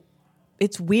also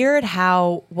it's weird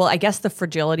how, well, I guess the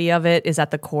fragility of it is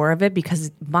at the core of it because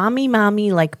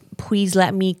mommy, like, please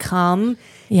let me come.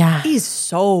 Yeah. He's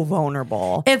so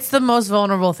vulnerable. It's the most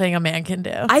vulnerable thing a man can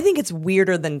do. I think it's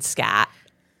weirder than scat.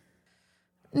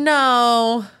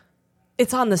 No.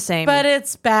 It's on the same. But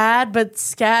it's bad, but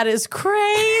scat is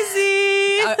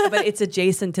crazy. But it's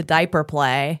adjacent to diaper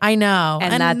play. I know.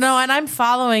 And and I'm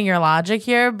following your logic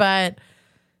here, but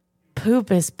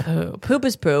poop is poop. Poop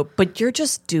is poop, but you're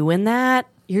just doing that.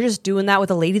 You're just doing that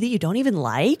with a lady that you don't even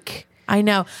like. I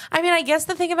know. I mean, I guess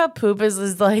the thing about poop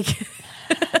is like,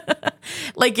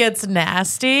 like it's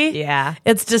nasty. Yeah.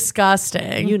 It's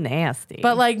disgusting. You nasty.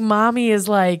 But like mommy is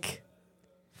like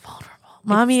vulnerable.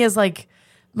 Mommy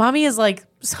is like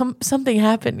something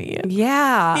happened to you.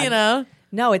 Yeah. You know?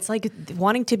 No, it's like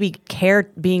wanting to be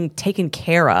being taken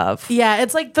care of. Yeah,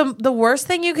 it's like the worst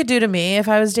thing you could do to me if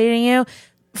I was dating you.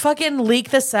 Fucking leak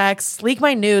the sex, leak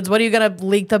my nudes. What are you gonna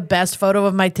leak the best photo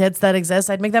of my tits that exists?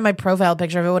 I'd make that my profile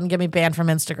picture if it wouldn't get me banned from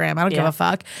Instagram. I don't give a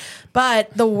fuck. But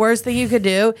the worst thing you could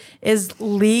do is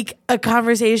leak a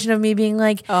conversation of me being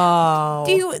like, I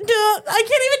can't even do it. I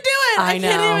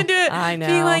can't even do it. I know.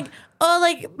 Being like, I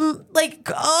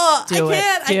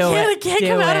can't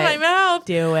come out of my mouth.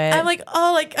 Do it. I'm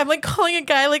like calling a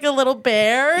guy like a little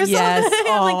bear or something. Yes.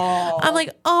 I'm like,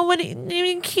 what are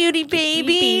you, cutie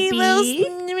baby.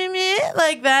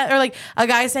 Like that. Or like a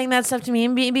guy saying that stuff to me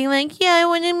and being like, yeah, I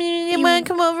want to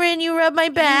come over and you rub my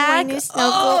back.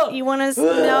 You want to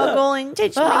snuggle and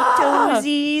touch my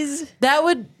toesies.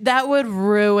 That would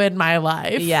ruin my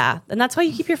life. Yeah. And that's why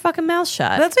you keep your fucking mouth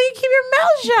shut. That's why you keep your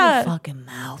mouth shut. Fucking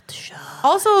mouth shut.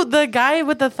 Also, the guy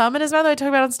with the thumb in his mouth that I talked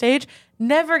about on stage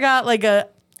never got like a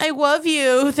I love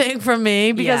you thing from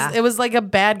me because it was like a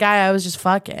bad guy I was just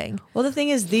fucking. Well, the thing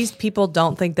is, these people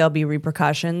don't think there'll be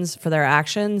repercussions for their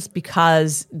actions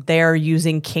because they're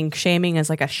using kink shaming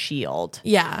as like a shield.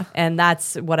 Yeah. And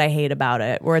that's what I hate about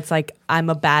it, where it's like,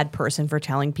 I'm a bad person for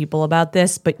telling people about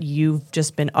this, but you've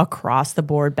just been across the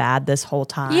board bad this whole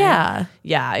time. Yeah.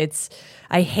 Yeah.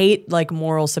 I hate like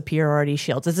moral superiority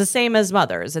shields. It's the same as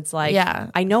mothers. It's like,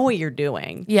 I know what you're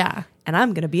doing. Yeah. And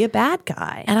I'm going to be a bad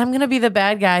guy. And I'm going to be the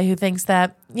bad guy who thinks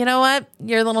that, you know what?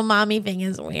 Your little mommy thing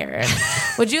is weird.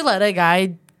 Would you let a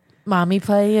guy mommy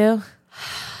play you?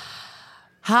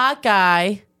 Hot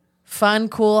guy. Fun,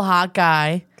 cool, hot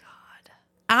guy.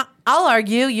 God. I'll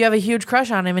argue you have a huge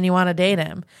crush on him and you want to date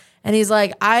him. And he's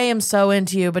like, I am so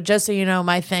into you, but just so you know,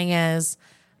 my thing is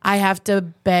I have to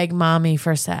beg mommy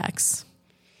for sex.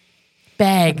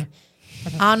 Beg.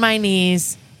 On my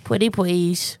knees. Pretty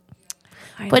please.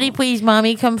 Pretty please,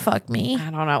 mommy, come fuck me.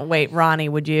 I don't know. Wait, Ronnie,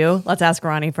 would you? Let's ask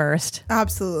Ronnie first.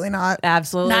 Absolutely not.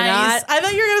 Absolutely Nice. not. I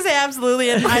thought you were going to say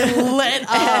absolutely, and I lit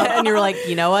up. And you were like,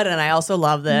 you know what? And I also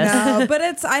love this. No, but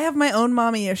I have my own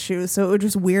mommy issues, so it would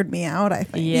just weird me out, I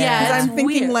think. Yeah. 'Cause it's I'm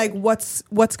thinking weird. like what's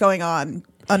going on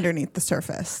underneath the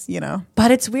surface, you know?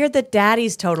 But it's weird that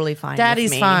daddy's totally fine.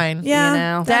 Daddy's with me, fine. Yeah. You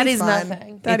know? Daddy's fine.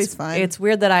 nothing. Daddy's fine. It's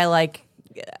weird that I like.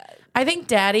 I think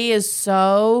daddy is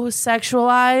so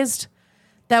sexualized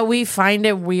that we find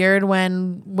it weird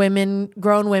when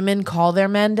grown women call their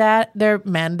Their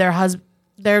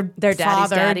daddy's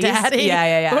father daddies. daddy.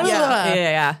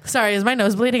 Yeah. Sorry, is my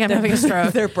nose bleeding? I'm having a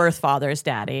stroke. Their birth father's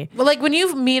daddy. Well, like when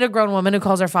you meet a grown woman who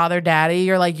calls her father daddy,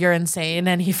 you're like, you're insane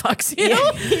and he fucks you.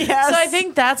 Yes. So I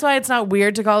think that's why it's not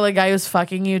weird to call a guy who's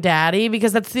fucking you daddy,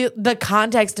 because that's the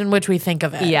context in which we think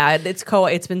of it. Yeah,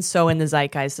 it's been so in the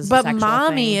zeitgeist as a But sexual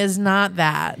mommy thing. is not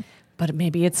that. But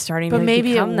maybe it's starting But to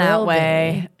maybe become it that will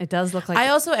way. be. It does look like I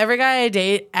also, every guy I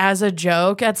date as a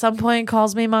joke at some point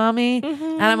calls me mommy.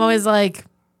 And I'm always like,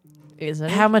 Is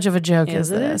it? How much of a joke is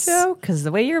Is it this? a joke? Because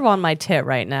the way you're on my tit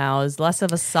right now is less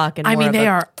of a suck and I more mean, of they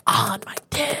a, are on my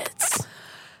tits.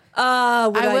 I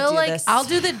will like this? I'll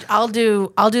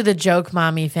do the joke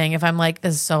mommy thing if I'm like,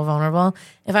 this is so vulnerable.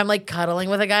 If I'm like cuddling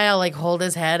with a guy, I'll like hold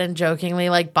his head and jokingly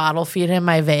like bottle feed him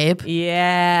my vape.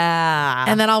 Yeah.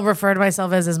 And then I'll refer to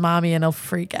myself as his mommy and he'll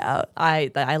freak out. I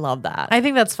love that. I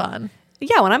think that's fun.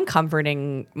 Yeah, when I'm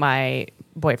comforting my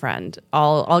boyfriend,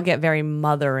 I'll get very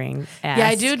mothering. Yeah,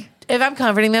 I do. If I'm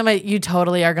comforting them, you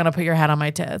totally are gonna put your head on my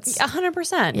tits.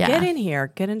 100%. Yeah. Get in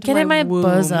here. Get into Get in my womb.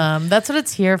 bosom. That's what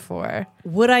it's here for.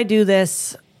 Would I do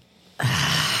this?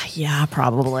 Yeah,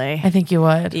 probably. I think you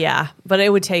would. Yeah, but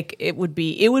it would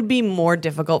be more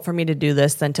difficult for me to do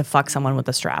this than to fuck someone with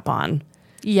a strap on.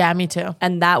 Yeah, me too.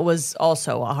 And that was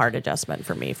also a hard adjustment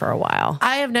for me for a while.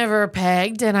 I have never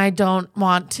pegged and I don't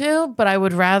want to, but I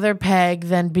would rather peg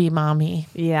than be mommy.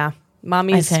 Yeah.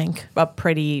 Mommy's I think. a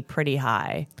pretty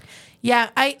high. Yeah,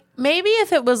 maybe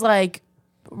if it was like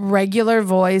regular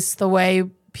voice, the way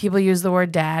people use the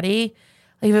word daddy,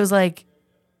 like if it was like,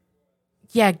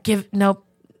 yeah, nope.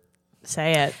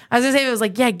 Say it. I was gonna say if it was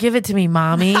like, yeah, give it to me,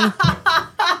 mommy.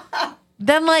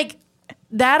 Then like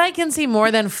that I can see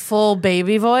more than full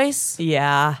baby voice.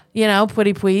 Yeah. You know,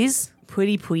 pretty please.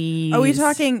 Pretty please. Are we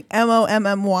talking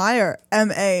MOMMY or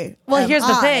MA? Well, here's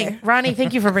the thing, Ronnie.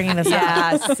 Thank you for bringing this up.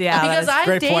 Yes, yeah. Because I've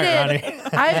Great point,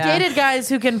 dated guys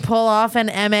who can pull off an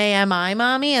MAMI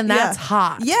mommy, and that's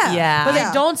hot. Yeah. Yeah. But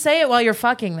they don't say it while you're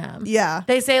fucking them. Yeah.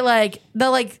 They say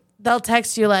they'll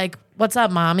text you like, "What's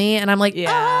up, mommy?" And I'm like, Yeah.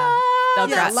 "Ah, They'll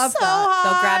that's grab- so hot."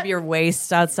 They'll grab your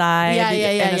waist outside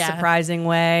in a surprising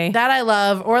way. That I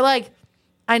love. Or like,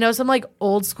 I know some like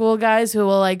old school guys who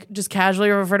will like just casually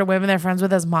refer to women they're friends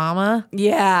with as mama.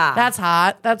 Yeah. That's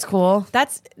hot. That's cool.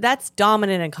 That's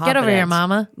dominant and confident. Get over here,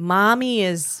 mama. Mommy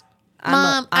is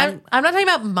I'm not talking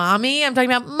about mommy. I'm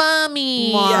talking about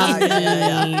mommy.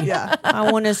 Yeah. I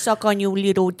want to suck on your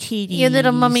little titties. Your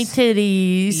little mummy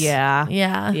titties. Yeah.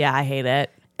 Yeah. Yeah, I hate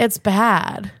it. It's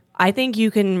bad. I think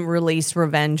you can release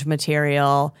revenge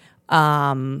material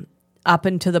up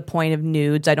until the point of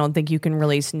nudes. I don't think you can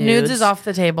release nudes. Nudes is off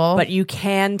the table. But you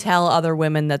can tell other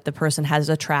women that the person has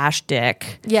a trash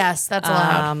dick. yes, that's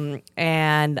allowed.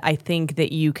 And I think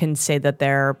that you can say that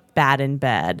they're bad in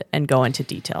bed and go into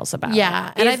details about it.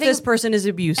 Yeah, and if I think this person is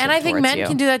abusive and I think towards men you.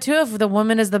 can do that too if the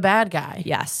woman is the bad guy.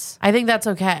 Yes. I think that's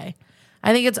okay.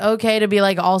 I think it's okay to be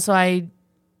like, also, I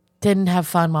didn't have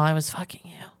fun while I was fucking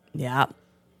you. Yeah.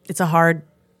 It's a hard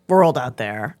world out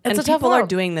there. It's and a tough people are world.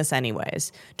 doing this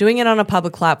anyways. Doing it on a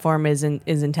public platform is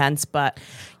intense, but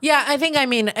Yeah, I think, I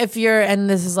mean, if you're, and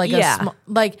this is like Yeah.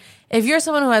 if you're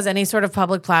someone who has any sort of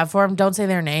public platform, don't say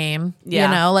their name. Yeah.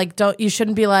 You know, like, you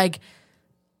shouldn't be like,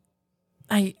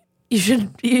 you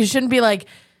shouldn't be like,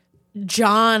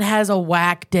 John has a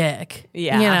whack dick.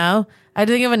 Yeah. You know? I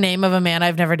think of a name of a man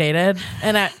I've never dated,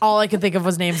 and all I could think of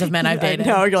was names of men I've dated.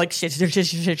 no, you're like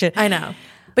shit. I know.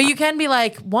 But you can be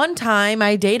like, one time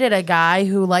I dated a guy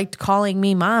who liked calling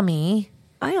me mommy.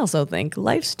 I also think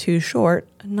life's too short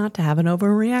not to have an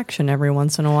overreaction every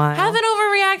once in a while. Have an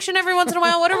overreaction every once in a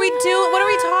while. What are we doing? What are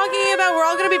we talking about? We're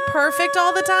all going to be perfect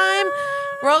all the time.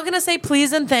 We're all going to say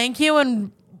please and thank you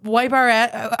and wipe our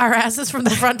asses from the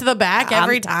front to the back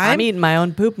every time. I'm eating my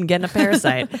own poop and getting a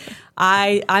parasite.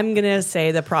 I'm going to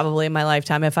say that probably in my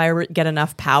lifetime, if I get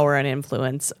enough power and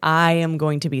influence, I am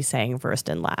going to be saying first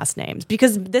and last names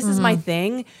because this is my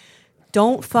thing.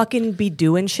 Don't fucking be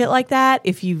doing shit like that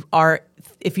if you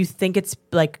think it's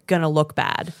like going to look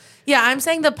bad. Yeah, I'm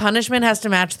saying the punishment has to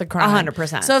match the crime.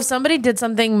 100%. So if somebody did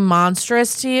something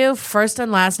monstrous to you, first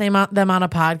and last name them on a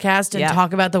podcast and Yeah.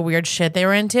 talk about the weird shit they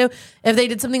were into. If they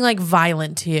did something like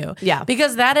violent to you. Yeah.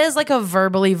 Because that is like a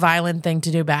verbally violent thing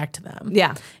to do back to them.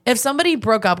 Yeah. If somebody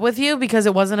broke up with you because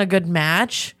it wasn't a good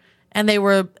match and they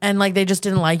just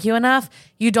didn't like you enough,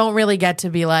 you don't really get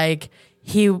to be like,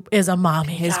 he is a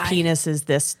mommy. His guy. penis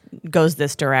goes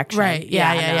this direction. Right.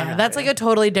 Yeah. No. That's like a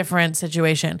totally different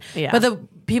situation. Yeah. But the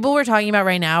people we're talking about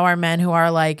right now are men who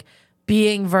are like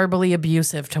being verbally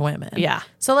abusive to women. Yeah.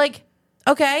 So like,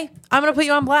 okay, I'm going to put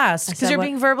you on blast because said you're what-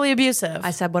 being verbally abusive. I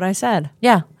said what I said.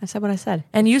 Yeah. I said what I said.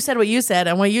 And you said what you said.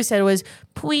 And what you said was,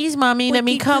 please, mommy, let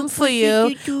me come for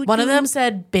you. One of them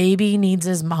said, baby needs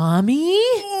his mommy.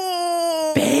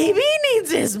 Baby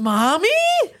needs his mommy?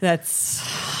 That's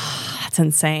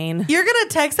insane. You're going to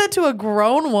text that to a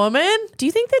grown woman Do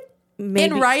you think that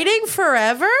maybe in writing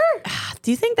forever?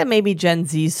 Do you think that maybe Gen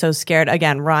Z is so scared?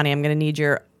 Again, Ronnie, I'm going to need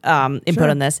your input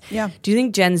on this. Yeah. Do you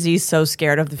think Gen Z is so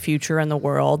scared of the future and the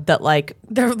world that like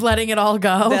They're letting it all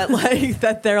go.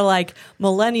 that they're like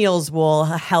millennials will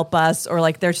help us, or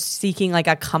like they're seeking like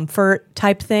a comfort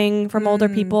type thing from older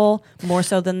people more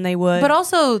so than they would? But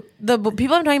also the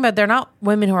people I'm talking about, they're not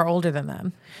women who are older than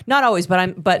them. Not always,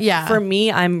 but Yeah. for me,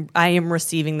 I am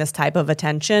receiving this type of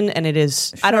attention, and it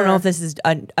is. I don't know if this is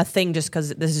a thing just because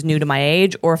this is new to my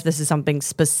age, or if this is something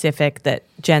specific that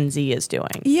Gen Z is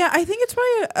doing. Yeah, I think it's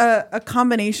probably a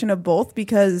combination of both,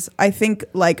 because I think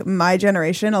like my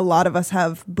generation, a lot of us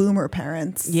have boomer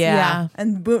parents. Yeah.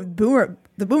 And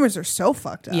the boomers are so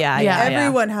fucked up. Yeah, Yeah.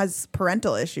 Everyone has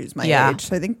parental issues my Yeah. age.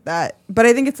 So I think that, but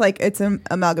I think it's like, it's an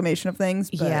amalgamation of things.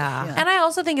 But, Yeah. And I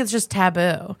also think it's just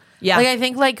taboo. Yeah. Like I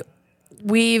think like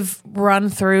we've run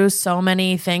through so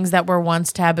many things that were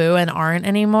once taboo and aren't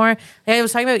anymore. Like I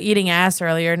was talking about eating ass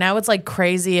earlier. Now it's like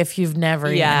crazy if you've never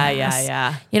eaten ass.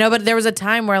 Yeah. You know, but there was a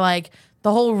time where like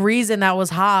the whole reason that was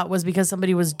hot was because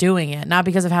somebody was doing it, not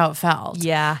because of how it felt.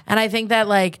 Yeah. And I think that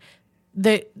like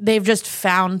they've just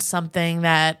found something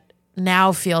that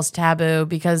now feels taboo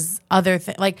because other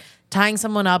things like tying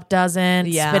someone up doesn't,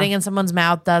 Yeah. spitting in someone's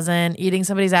mouth doesn't, eating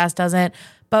somebody's ass doesn't.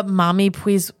 But mommy,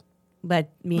 please Let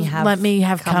me have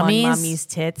come on cummies. mommy's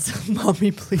tits.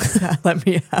 Mommy, please let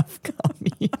me have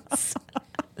cummies.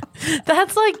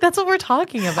 that's what we're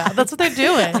talking about. That's what they're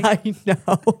doing. I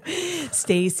know.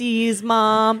 Stacy's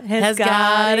mom has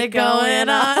got it going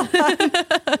on.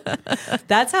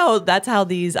 That's how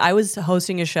these. I was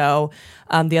hosting a show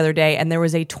the other day, and there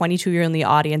was a 22-year in the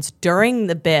audience. During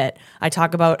the bit, I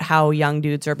talk about how young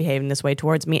dudes are behaving this way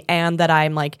towards me, and that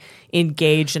I'm like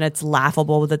engaged, and it's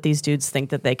laughable that these dudes think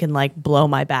that they can like blow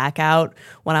my back out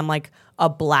when I'm like a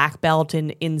black belt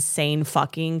in insane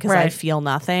fucking because I Right. feel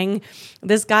nothing.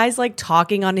 This guy's like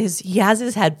talking on he has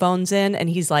his headphones in, and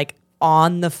he's like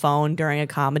on the phone during a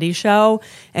comedy show,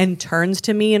 and turns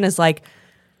to me and is like,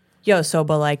 yo, so,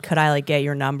 but like, could I like get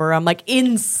your number? I'm like,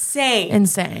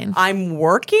 insane. I'm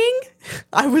working.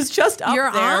 I was just up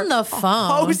You're there on the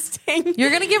phone. hosting. You're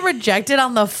gonna get rejected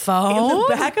on the in phone.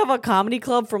 the back of a comedy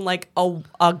club from like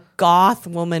a goth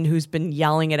woman who's been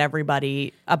yelling at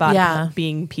everybody about Yeah.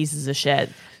 being pieces of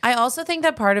shit. I also think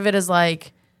that part of it is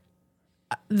like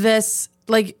this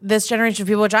generation of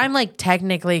people, which I'm like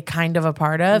technically kind of a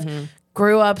part of,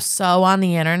 grew up so on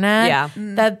the internet Yeah.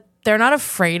 that they're not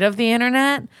afraid of the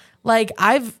internet. Like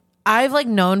I've like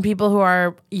known people who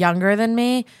are younger than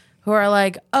me who are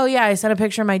like, oh yeah, I sent a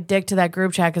picture of my dick to that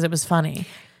group chat because it was funny.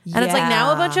 And it's like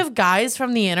now a bunch of guys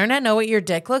from the internet know what your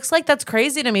dick looks like. That's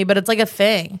crazy to me, but it's like a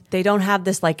thing. They don't have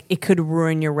this like it could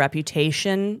ruin your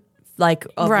reputation, like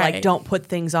of Right. like don't put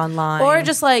things online Or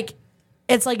just like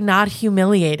it's like not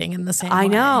humiliating in the same way. I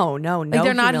know, no, Like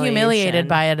they're not humiliated humiliation.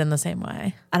 by it in the same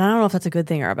way. And I don't know if that's a good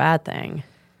thing or a bad thing.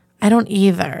 I don't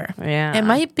either. Yeah. It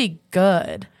might be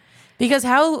good. Because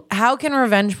how can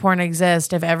revenge porn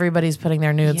exist if everybody's putting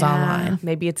their nudes online?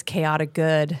 Maybe it's chaotic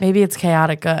good. Maybe it's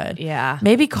chaotic good. Yeah.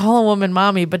 Maybe call a woman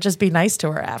mommy, but just be nice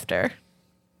to her after.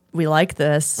 We like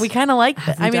this. We kind of like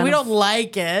that. we I mean, done we a- don't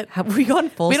like it. Have we gone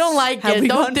full? We don't like have it. we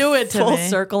Don't gone do it to full me.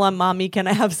 circle on mommy. Can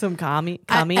I have some commy?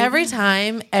 Every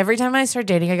time I start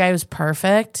dating a guy who's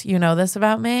perfect, you know this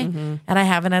about me, Mm-hmm. and I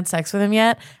haven't had sex with him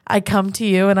yet, I come to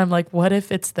you and I'm like, what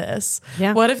if it's this?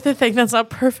 Yeah. What if the thing that's not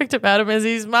perfect about him is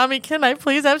he's, mommy, can I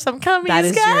please have some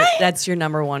cummies, that's your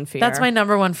number one fear. That's my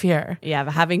number one fear. yeah,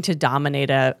 having to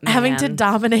dominate a man. Having to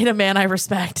dominate a man I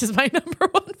respect is my number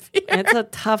one fear. It's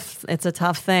a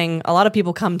tough thing. A lot of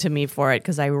people come to me for it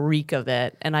because I reek of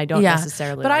it, and I don't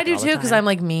necessarily. But like I do it all the too because time. I'm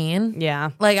like mean. Yeah.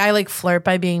 Like I like flirt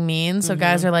by being mean. So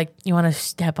guys are like, you want to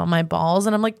step on my balls?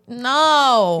 And I'm like,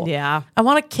 no. Yeah. I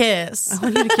want to kiss. I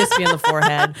want you to kiss me on the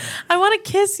forehead. I want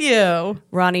to kiss you.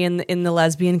 Ronnie, in the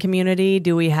lesbian community,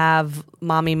 do we have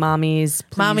mommies?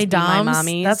 Please Mommy be my doms.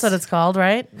 mommies? That's what it's called,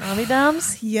 right? Mommy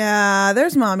doms? Yeah,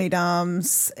 there's mommy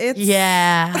doms. It's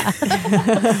Yeah.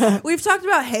 We've talked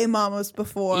about hey mamas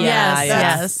before. Yes,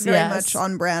 That's very yes. much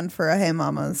on brand for a hey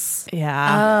mamas.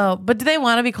 Yeah. Oh, but do they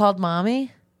want to be called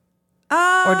mommy?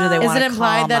 Or do they Is want it to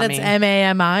implied that it's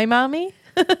MAMI mommy?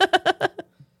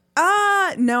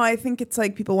 No, I think it's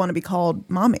like people want to be called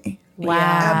mommy.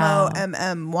 Wow.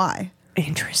 MOMMY.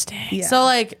 Interesting. Yeah. So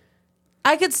like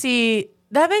I could see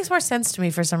that makes more sense to me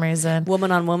for some reason.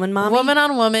 Woman on woman, mommy. Woman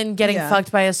on woman getting Yeah.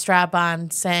 fucked by a strap on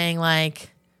saying like,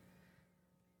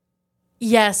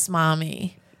 yes,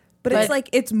 mommy. But it's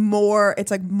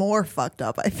like more fucked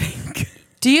up, I think.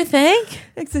 Do you think?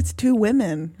 It's two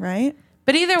women, right?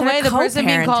 But either They're way, the person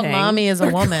being called co-parenting. mommy is a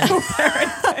woman.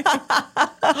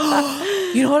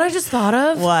 You know what I just thought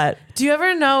of? What? Do you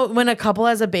ever know when a couple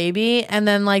has a baby and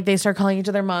then like they start calling each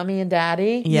other mommy and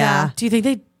daddy? Yeah. Do you think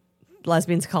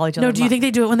lesbians call each other. No, do you think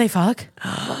they do it when they fuck?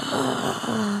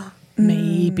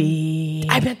 Maybe?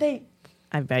 I bet they.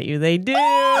 I bet you they do.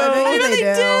 I bet they do. I bet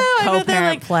they're Co-parent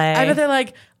like, play. I bet they're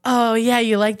like, oh yeah,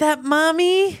 you like that,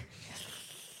 mommy?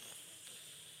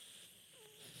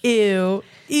 Ew,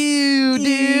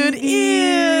 dude,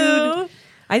 ew.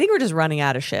 I think we're just running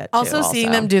out of shit. Also,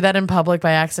 seeing them do that in public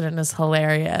by accident is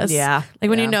hilarious. Yeah, like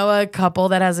when yeah. you know a couple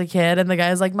that has a kid and the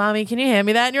guy's like, "Mommy, can you hand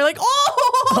me that?" And you're like,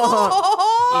 "Oh,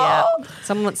 Yeah,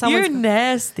 someone's you're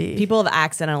nasty." People have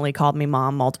accidentally called me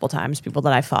mom multiple times. People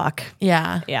that I fuck.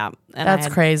 Yeah, Yeah, and that's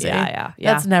crazy. Yeah.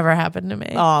 That's never happened to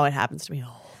me. Oh, it happens to me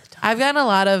all the time. I've gotten a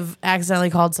lot of accidentally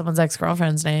called someone's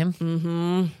ex-girlfriend's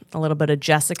name. A little bit of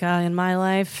Jessica in my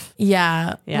life.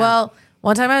 Yeah. Yeah. Well,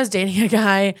 one time I was dating a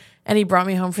guy and he brought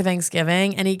me home for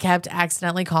Thanksgiving and he kept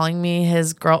accidentally calling me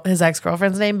his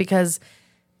ex-girlfriend's name because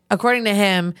according to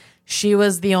him, she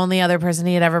was the only other person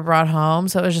he had ever brought home.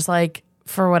 So it was just like,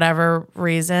 for whatever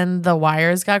reason, the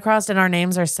wires got crossed and our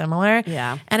names are similar.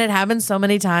 Yeah. And it happened so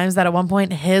many times that at one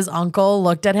point his uncle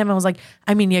looked at him and was like,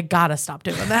 I mean, you gotta stop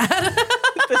doing that.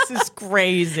 This is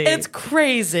crazy. It's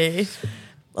crazy.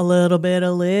 a little bit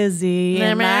of Lizzie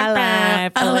in my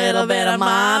life, a little bit of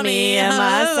mommy in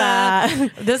my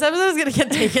side, This episode is going to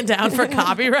get taken down for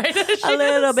copyright issues. a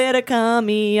little bit of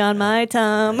cummy on my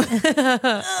tum.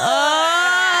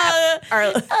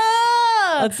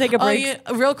 Let's take a break.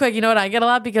 Real quick, you know what I get a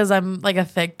lot because I'm like a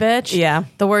thick bitch? Yeah.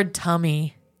 The word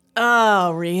tummy.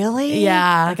 Oh, really?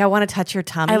 Yeah. Like I want to touch your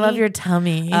tummy. I love your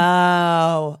tummy.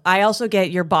 Oh, I also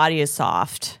get your body is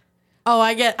soft.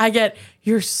 I get,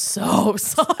 you're so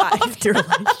soft.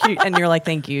 You're like,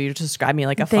 thank you. You just described me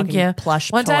like a Thank fucking you.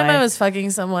 plush One toy. time I was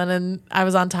fucking someone and I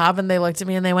was on top and they looked at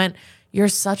me and they went, you're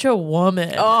such a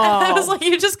woman. Oh. I was like,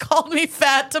 you just called me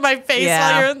fat to my face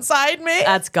Yeah. while you're inside me.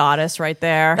 That's goddess right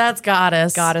there. That's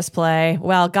goddess. Goddess play.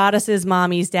 Well, goddesses,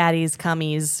 mommies, daddies,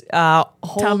 cummies,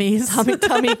 Tummies.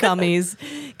 tummy cummies.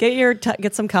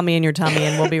 Get some cummy in your tummy,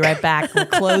 and we'll be right back. We'll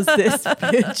close this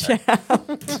bitch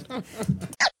out.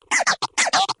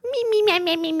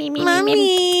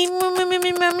 Mommy.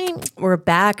 We're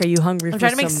back. Are you hungry I'm for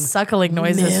trying to make some suckling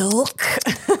noises. milk?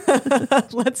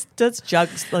 let's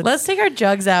jugs. Let's take our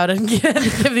jugs out and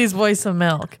give these boys some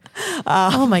milk.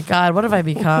 Oh my God, what have I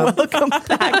become? Welcome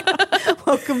back.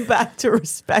 Welcome back to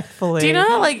Respectfully. Do you know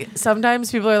how like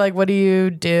sometimes people are like, what do you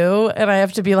do? And I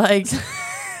have to be like,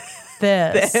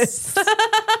 this.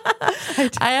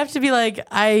 I have to be like,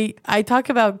 I talk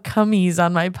about cummies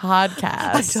on my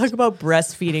podcast. I talk about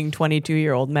breastfeeding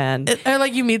 22-year-old men. Or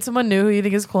like you meet someone new who you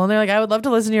think is cool and they're like, I would love to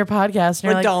listen to your podcast. And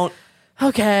you're But like, don't.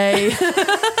 Okay.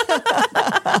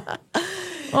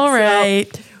 All right.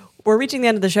 We're reaching the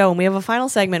end of the show, and we have a final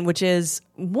segment, which is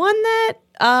one that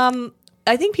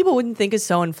I think people wouldn't think is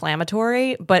so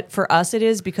inflammatory, but for us it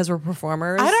is because we're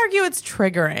performers. I'd argue it's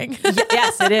triggering.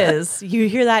 Yes, it is. You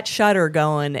hear that shudder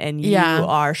going, and you Yeah.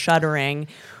 are shuddering.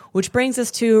 Which brings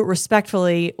us to,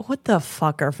 respectfully, what the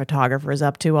fuck are photographers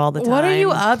up to all the time? What are you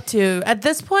up to? At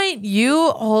this point,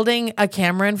 you holding a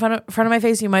camera in front of my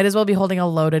face, you might as well be holding a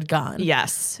loaded gun.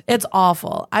 Yes. It's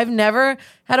awful. I've never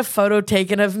had a photo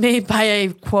taken of me by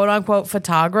a quote unquote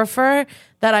photographer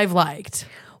that I've liked.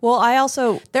 Well,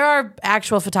 There are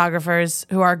actual photographers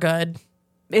who are good,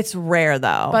 it's rare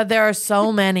though. but there are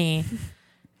so many.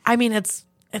 I mean, it's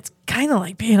kind of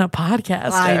like being a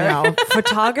podcaster. I know.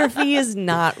 Photography is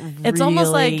not It's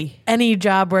almost like any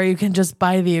job where you can just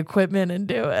buy the equipment and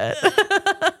do it.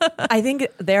 I think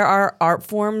there are art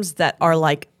forms that are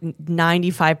like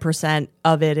 95%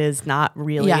 of it is not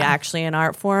really Yeah. actually an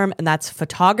art form, and that's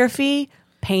photography,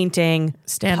 painting,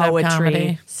 Stand-up poetry,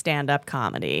 comedy. stand-up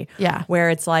comedy. Yeah. Where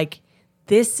it's like,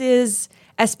 this is,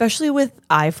 especially with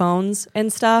iPhones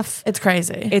and stuff, It's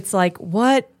crazy. it's like,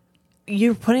 what?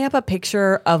 You're putting up a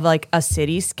picture of like a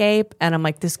cityscape, and I'm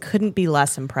like, this couldn't be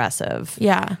less impressive.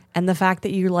 Yeah. And the fact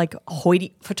that you're like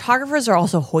photographers are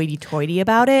also hoity-toity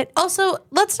about it. Also,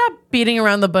 let's stop beating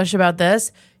around the bush about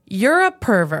this. You're a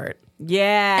pervert.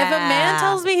 Yeah. If a man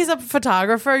tells me he's a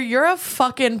photographer, you're a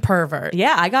fucking pervert.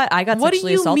 Yeah, I got What do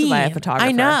sexually you assaulted mean? by a photographer.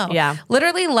 I know. Yeah.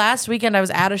 Literally last weekend, I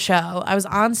was at a show. I was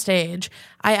on stage.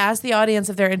 I asked the audience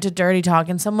if they're into dirty talk,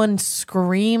 and someone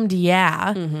screamed,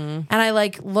 "Yeah!" And I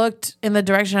like looked in the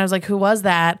direction. I was like, "Who was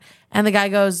that?" And the guy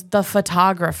goes, "The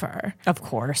photographer." Of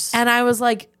course. And I was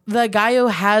like, "The guy who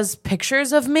has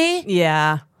pictures of me?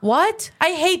 Yeah. What?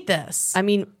 I hate this." I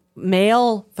mean,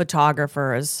 male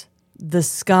photographers, the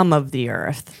scum of the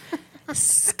earth.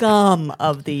 scum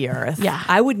of the earth. Yeah.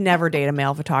 I would never date a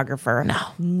male photographer. No.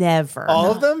 Never.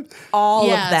 All of them? All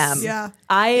Yes. of them.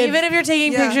 Yeah. Even if you're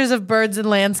taking pictures of birds and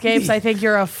landscapes, I think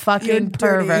you're a fucking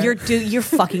dirty. pervert. You're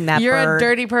fucking that You're bird. a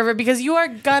dirty pervert because you are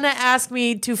gonna ask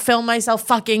me to film myself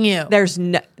fucking you.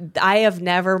 I have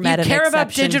never met You an care about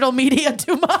exception. digital media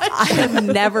too much. I have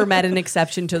never met an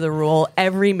exception to the rule.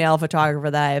 Every male photographer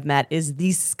that I have met is the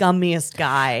scummiest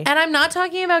guy. And I'm not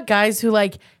talking about guys who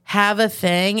like have a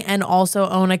thing and also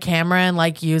own a camera and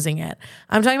like using it.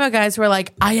 I'm talking about guys who are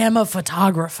like, I am a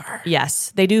photographer.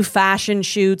 Yes, they do fashion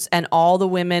shoots, and all the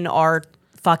women are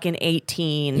fucking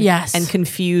 18. Yes. and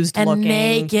confused And looking,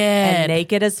 naked. and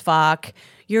naked as fuck.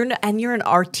 You're an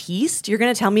artiste. You're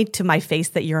gonna tell me to my face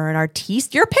that you're an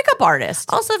artiste. You're a pickup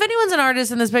artist. Also, if anyone's an artist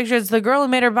in this picture, it's the girl who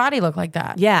made her body look like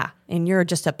that. Yeah, and you're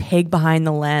just a pig behind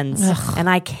the lens, and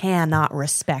I cannot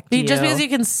respect you. Just because you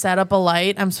can set up a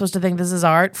light, I'm supposed to think this is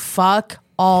art. Fuck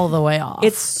all the way off.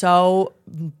 It's so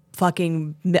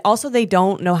fucking. Also, they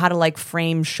don't know how to like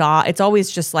frame shot. It's always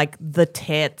just like the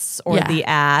tits or Yeah. the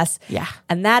ass. Yeah.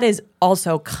 And that is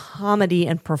also comedy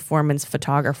and performance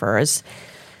photographers.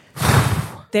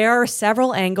 There are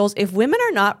several angles. If women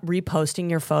are not reposting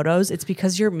your photos, it's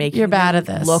because you're making You're bad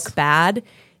them at this. look bad.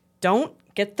 Don't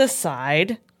get the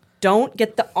side. Don't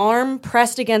get the arm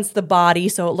pressed against the body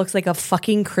so it looks like a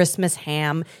fucking Christmas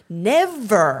ham.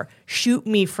 Never shoot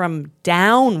me from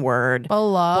downward.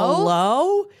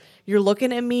 Below? You're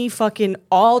looking at me fucking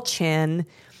all chin.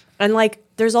 And like,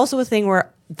 there's also a thing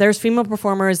where there's female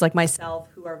performers like myself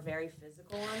who are very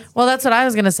physical on stage. well, that's what I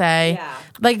was gonna say. Yeah.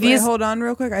 Like Wait, these. hold on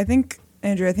real quick. I think,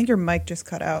 Andrew, I think your mic just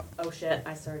cut out. Oh shit,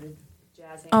 I started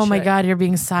jazzing. Oh my God, you're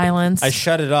being silenced. I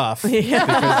shut it off because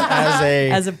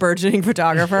As a burgeoning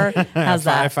photographer, how's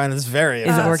I that? find this very Is it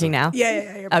offensive. working now?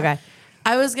 Yeah. You're back. Okay.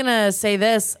 I was gonna say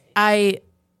this. I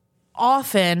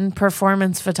often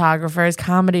performance photographers,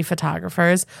 comedy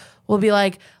photographers will be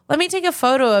like, "Let me take a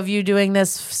photo of you doing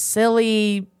this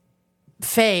silly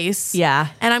face." Yeah.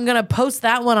 And I'm gonna post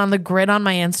that one on the grid on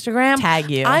my Instagram. Tag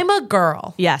you. I'm a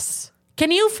girl. Yes. Can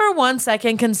you for 1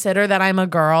 second consider that I'm a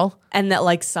girl? And that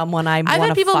like someone I've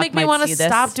had people make me want want to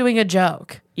stop doing a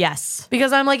joke. Yes.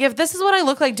 Because I'm like, if this is what I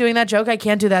look like doing that joke, I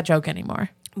can't do that joke anymore.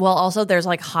 Well, also there's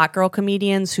like hot girl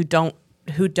comedians who don't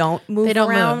move They don't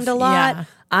around move. a lot. Yeah.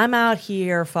 I'm out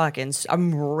here fucking.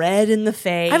 I'm red in the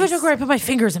face. I have a joke where I put my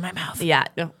fingers in my mouth. Yeah,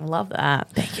 I love that.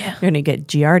 Thank you. You're gonna get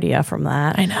giardia from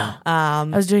that. I know. I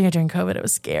was doing it during COVID. It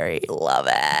was scary. Love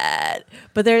it.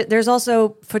 But there's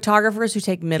also photographers who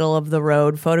take middle of the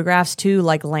road photographs too,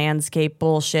 like landscape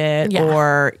bullshit Yeah.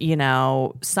 or,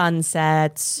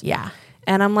 sunsets. Yeah.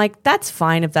 And I'm like, that's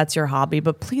fine if that's your hobby,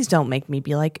 but please don't make me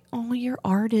be like, oh, your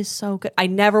art is so good. I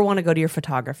never want to go to your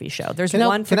photography show. There's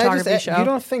one Can I just photography add, show. you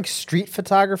don't think street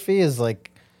photography is like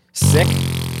sick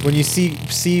when you see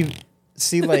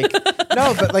like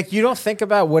no, but like you don't think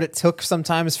about what it took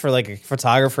sometimes for like a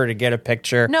photographer to get a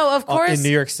picture. No, of course. in New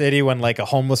York City when like a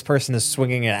homeless person is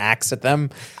swinging an axe at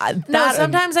them. No,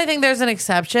 sometimes I think there's an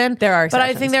exception. There are But I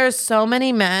exceptions. think there are so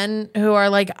many men who are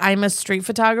like, I'm a street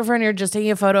photographer and you're just taking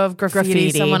a photo of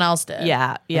graffiti someone else did.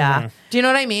 Yeah, yeah. Do you know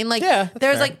what I mean? Like, Yeah, that's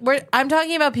there's fair. I'm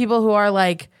talking about people who are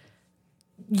like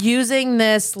using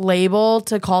this label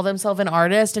to call themselves an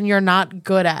artist and you're not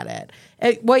good at it.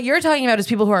 What you're talking about is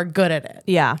people who are good at it.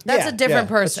 Yeah. That's Yeah, a different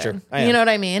yeah, that's person. true. I am. You know what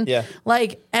I mean? Yeah.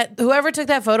 Like, whoever took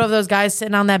that photo of those guys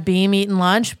sitting on that beam eating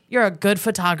lunch, you're a good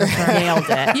photographer. Nailed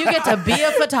it. You get to be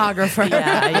a photographer.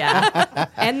 Yeah.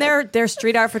 And they're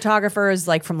street art photographers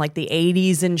like from like the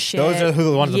 80s and shit. Those are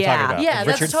the ones I'm talking about. Yeah, Like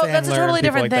that's Richard that's a Sandler totally and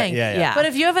people different like that. thing. Yeah. But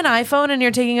if you have an iPhone and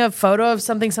you're taking a photo of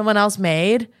something someone else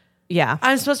made, Yeah.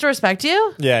 I'm supposed to respect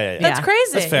you? Yeah. That's Yeah.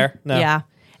 crazy. That's fair. No. Yeah.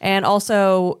 And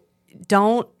also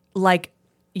don't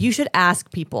you should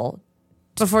ask people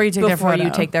Before you take their before photo.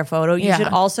 you take their photo. You Yeah. should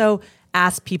also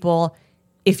ask people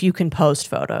if you can post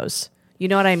photos. You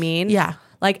know what I mean? Yeah.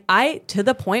 Like to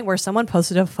the point where someone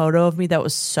posted a photo of me that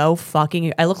was so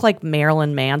fucking, I look like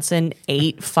Marilyn Manson,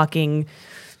 ate fucking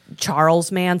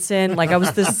Charles Manson. Like I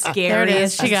was the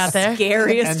scariest. She got there.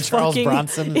 Scariest And Charles fucking,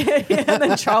 Bronson. Yeah, and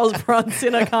then Charles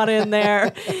Bronson, I got in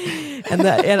there. And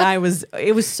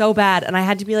it was so bad. And I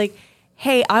had to be like,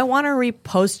 hey, I want to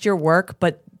repost your work,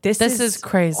 but this is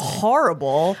crazy.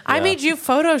 horrible. I made you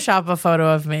Photoshop a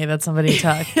photo of me that somebody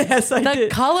took. Yes, I The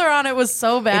did. color on it was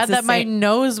so bad It's the that my same-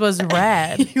 nose was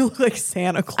red. You look like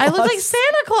Santa Claus. I look like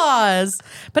Santa Claus.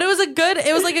 But it was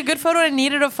like a good photo. I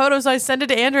needed a photo, so I sent it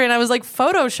to Andrea and I was like,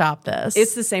 Photoshop this.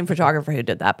 It's the same photographer who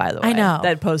did that, by the way. I know.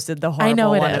 That posted the horrible I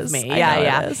know it one is. of me. I Yeah, know it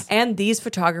yeah. is. And these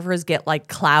photographers get like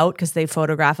clout because they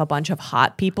photograph a bunch of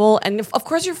hot people. And of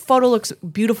course, your photo looks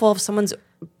beautiful if someone's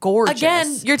gorgeous.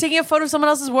 Again, you're taking a photo of someone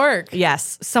else's work.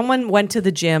 Yes. Someone went to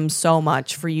the gym so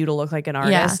much for you to look like an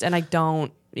artist, and I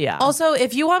don't. Yeah. Also,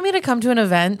 if you want me to come to an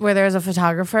event where there's a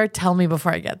photographer, tell me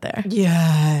before I get there.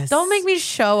 Yes. Don't make me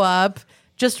show up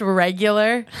just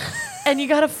regular. And you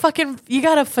got a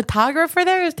photographer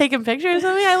there who's taking pictures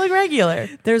of me? I look regular.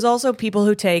 There's also people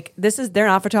who they're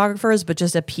not photographers, but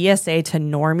just a PSA to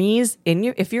normies.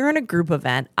 If you're in a group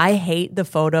event, I hate the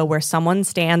photo where someone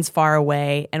stands far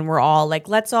away and we're all like,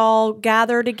 let's all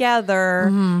gather together.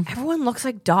 Mm-hmm. Everyone looks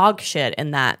like dog shit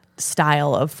in that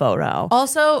style of photo.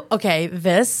 Also, okay,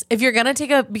 if you're going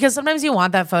to because sometimes you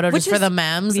want that photo just for the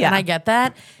memes, and I get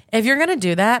that. If you're going to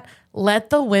do that, let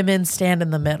the women stand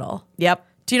in the middle. Yep.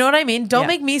 Do you know what I mean? Don't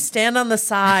make me stand on the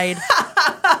side.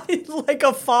 Like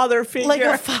a father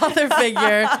figure.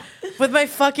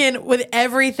 with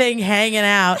everything hanging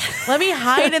out. Let me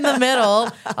hide in the middle.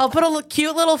 I'll put a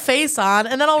cute little face on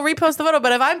and then I'll repost the photo.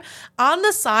 But if I'm on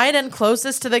the side and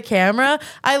closest to the camera,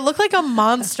 I look like a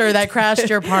monster that crashed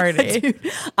your party.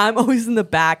 Dude, I'm always in the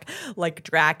back like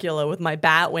Dracula with my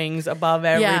bat wings above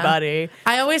everybody.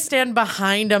 I always stand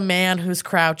behind a man who's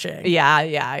crouching. Yeah.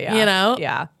 You know?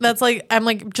 Yeah. That's like, I'm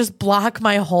like, just block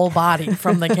my whole body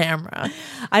from the camera.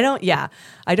 I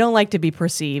don't like to be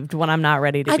perceived when I'm not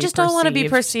ready to be perceived. I just don't want to be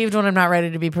perceived when I'm not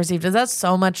ready to be perceived. Is that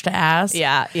so much to ask?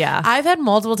 Yeah. I've had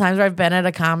multiple times where I've been at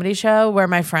a comedy show where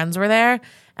my friends were there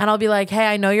and I'll be like, hey,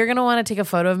 I know you're going to want to take a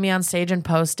photo of me on stage and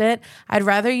post it. I'd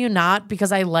rather you not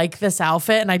because I like this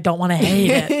outfit and I don't want to hate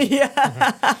it.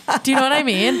 Yeah. Do you know what I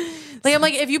mean? Like, I'm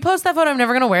like, if you post that photo, I'm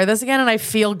never going to wear this again and I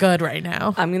feel good right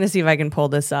now. I'm going to see if I can pull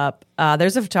this up.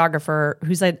 There's a photographer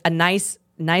who's a nice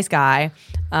guy,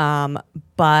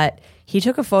 but he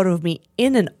took a photo of me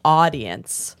in an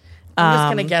audience. I'm just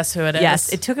going to guess who it is.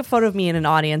 Yes, it took a photo of me in an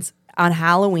audience on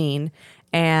Halloween,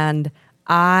 and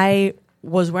I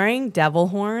was wearing devil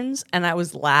horns, and I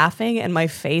was laughing, and my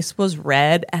face was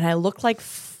red, and I looked like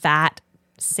fat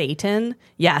Satan.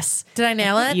 Yes. Did I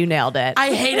nail it? You nailed it.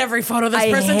 I hate every photo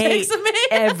this person takes of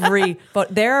me.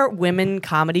 But there are women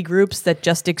comedy groups that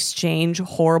just exchange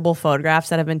horrible photographs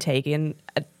that have been taken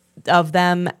of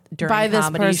them during by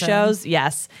comedy shows.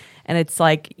 Yes. And it's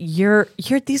like this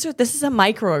is a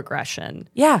microaggression.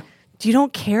 Yeah. You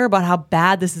don't care about how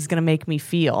bad this is going to make me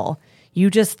feel.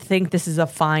 You just think this is a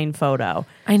fine photo.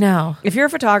 I know. If you're a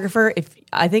photographer,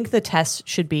 I think the test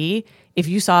should be, if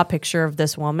you saw a picture of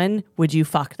this woman, would you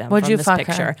fuck them? Would you fuck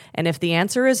picture? her? And if the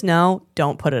answer is no,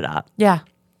 don't put it up. Yeah.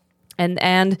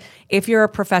 And if you're a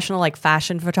professional like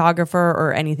fashion photographer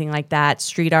or anything like that,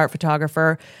 street art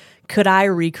photographer, could I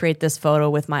recreate this photo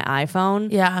with my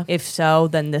iPhone? Yeah. If so,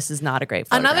 then this is not a great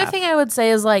photograph. Another thing I would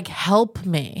say is like, help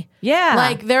me. Yeah.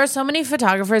 Like there are so many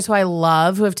photographers who I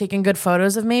love who have taken good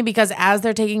photos of me because as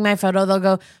they're taking my photo, they'll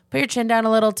go, put your chin down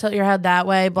a little, tilt your head that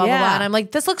way, blah, blah, blah. And I'm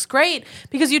like, this looks great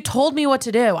because you told me what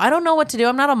to do. I don't know what to do.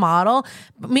 I'm not a model.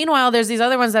 But meanwhile, there's these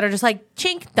other ones that are just like,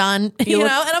 chink, done, you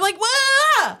know? And I'm like,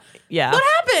 wah! Yeah. What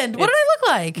happened? What did I look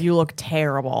like? You look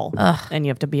terrible. Ugh. And you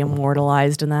have to be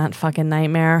immortalized in that fucking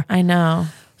nightmare. I know.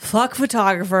 Fuck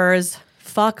photographers.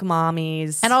 Fuck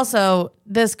mommies. And also,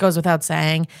 this goes without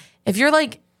saying, if you're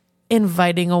like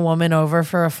inviting a woman over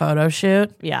for a photo shoot,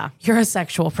 you're a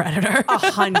sexual predator.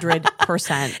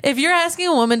 100%. If you're asking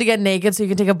a woman to get naked so you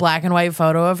can take a black and white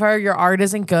photo of her, your art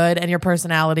isn't good and your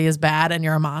personality is bad and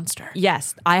you're a monster.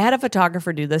 Yes. I had a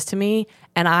photographer do this to me,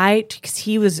 and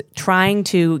he was trying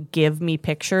to give me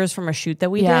pictures from a shoot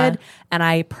that we did, and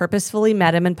I purposefully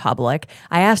met him in public.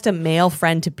 I asked a male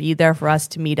friend to be there for us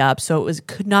to meet up, so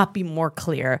could not be more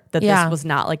clear that this was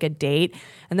not like a date.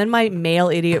 And then my male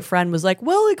idiot friend was like,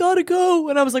 well, I gotta go.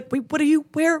 And I was like, wait,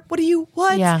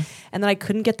 what? Yeah. And then I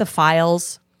couldn't get the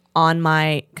files on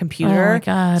my computer. Oh my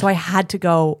God. So I had to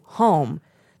go home.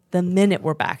 The minute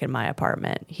we're back in my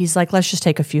apartment, he's like, let's just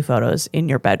take a few photos in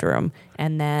your bedroom.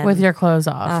 And then with your clothes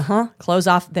off. Clothes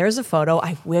off. There's a photo.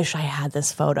 I wish I had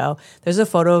this photo. There's a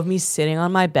photo of me sitting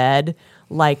on my bed,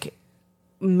 like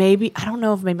maybe, I don't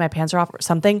know if maybe my pants are off or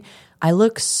something. I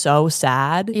look so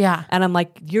sad. Yeah. And I'm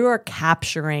like, you're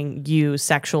capturing you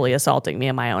sexually assaulting me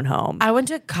in my own home. I went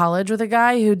to college with a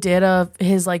guy who did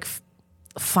his like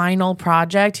final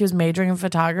project. He was majoring in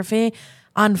photography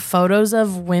on photos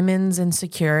of women's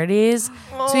insecurities.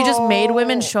 So he just made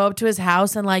women show up to his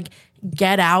house and like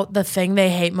get out the thing they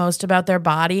hate most about their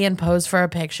body and pose for a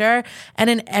picture.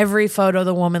 And in every photo,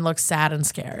 the woman looks sad and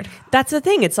scared. That's the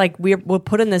thing. It's like we're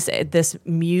put in this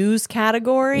muse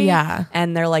category. Yeah.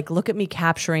 And they're like, look at me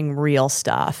capturing real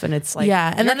stuff. And it's like,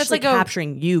 and then it's like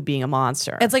capturing you being a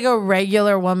monster. It's like a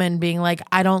regular woman being like,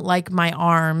 I don't like my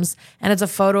arms. And it's a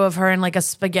photo of her in like a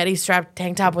spaghetti strap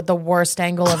tank top with the worst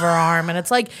angle of her arm. And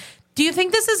it's like, Do you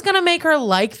think this is going to make her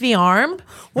like the arm?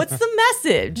 What's the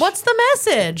message? What's the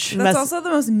message? That's also the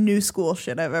most new school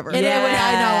shit I've ever heard.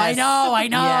 I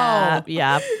know.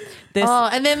 Yeah. This,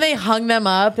 And then they hung them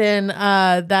up in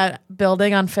that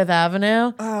building on Fifth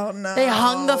Avenue. Oh no. They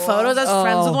hung the photos. I was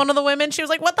friends with one of the women. She was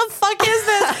like, "What the fuck is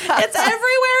this? It's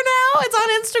everywhere now. It's on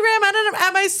Instagram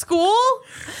at my school."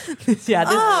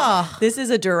 this is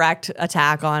a direct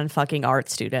attack on fucking art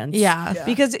students. Yeah.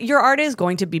 Because your art is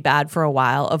going to be bad for a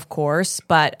while, of course,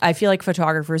 but I feel like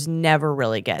photographers never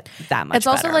really get that much It's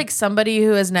also better. like somebody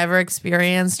who has never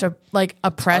experienced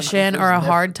oppression or a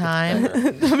hard time.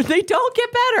 they don't get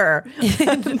better.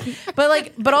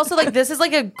 But also like this is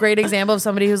like a great example of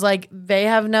somebody who's like they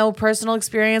have no personal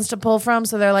experience to pull from,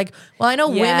 so they're like, well, I know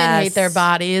women Yes. hate their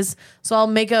bodies, so I'll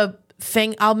make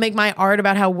my art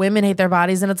about how women hate their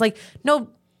bodies. And it's like, no,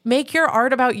 make your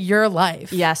art about your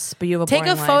life. Yes, but you have a Take a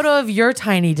boring life. photo of your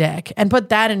tiny dick and put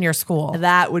that in your school.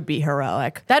 That would be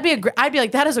heroic. I'd be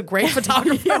like, that is a great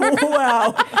photographer.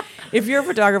 Wow. If you're a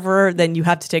photographer, then you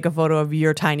have to take a photo of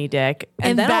your tiny dick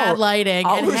In then bad I'll- lighting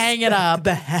I'll and hang it up.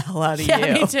 the hell out of Yeah,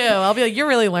 you. me too. I'll be like, you're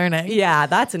really learning. Yeah,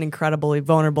 that's an incredibly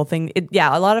vulnerable thing.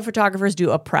 A lot of photographers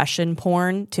do oppression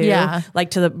porn too. Yeah.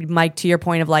 Like to your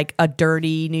point of like a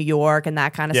dirty New York and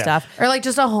that kind of Yeah. stuff. Or like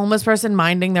just a homeless person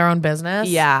minding their own business.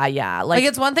 Yeah. Like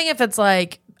it's one thing if it's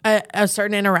like a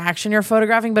certain interaction you're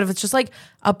photographing, but if it's just like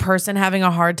a person having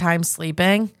a hard time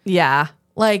sleeping, yeah.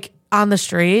 like on the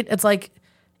street, it's like,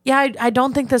 yeah, I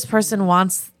don't think this person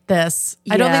wants this.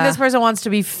 I don't think Yeah. this person wants to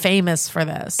be famous for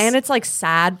this. And it's like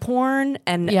sad porn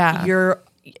and Yeah. you're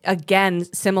again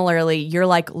similarly you're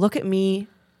like, look at me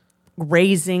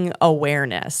raising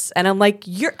awareness. And I'm like,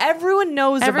 everyone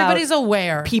knows everybody's about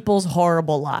aware. people's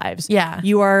horrible lives. Yeah.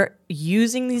 You are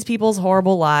using these people's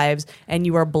horrible lives and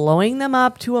you are blowing them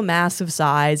up to a massive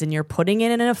size and you're putting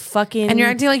it in a fucking And you're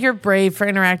acting like you're brave for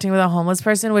interacting with a homeless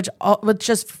person, which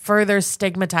just further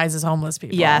stigmatizes homeless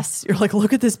people. Yes. You're like,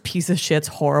 look at this piece of shit's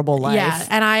horrible life. Yeah.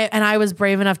 And I was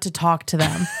brave enough to talk to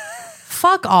them.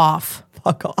 Fuck off.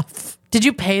 Fuck off. Did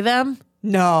you pay them?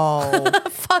 No.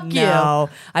 Fuck you. No.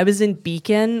 I was in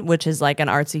Beacon, which is like an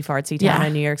artsy fartsy town Yeah.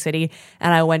 in New York City,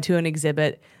 and I went to an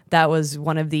exhibit that was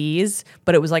one of these,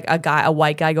 but it was like a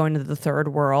white guy going to the third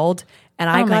world. And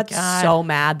I Oh my got God. so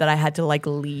mad that I had to like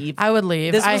leave. I would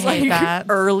leave. This I was hate like that.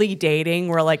 early dating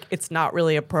where like it's not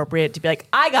really appropriate to be like,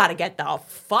 I gotta get the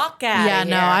fuck out Yeah, of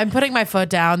no, here. I'm putting my foot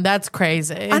down. That's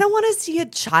crazy. I don't want to see a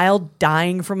child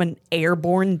dying from an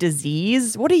airborne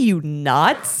disease. What are you,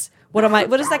 nuts? What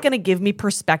is that going to give me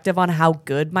perspective on how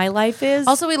good my life is?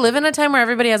 Also, we live in a time where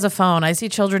everybody has a phone. I see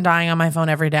children dying on my phone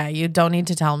every day. You don't need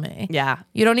to tell me. Yeah.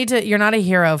 You don't need to. You're not a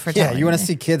hero for Yeah, telling you want me. to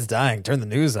see kids dying? Turn the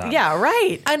news on. Yeah,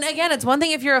 right. And again, it's one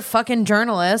thing if you're a fucking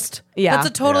journalist. Yeah. That's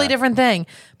a totally Yeah. different thing.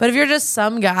 But if you're just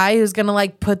some guy who's going to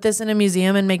like put this in a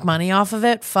museum and make money off of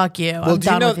it, fuck you. Well, I'm do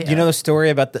you done know? with you. You know the story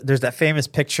about there's that famous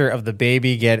picture of the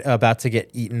baby about to get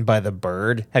eaten by the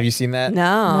bird. Have you seen that?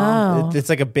 No. It's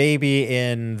like a baby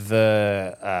in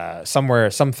the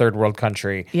some third world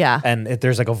country. Yeah. and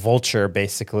there's like a vulture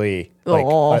basically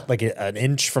Oh. like an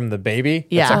inch from the baby.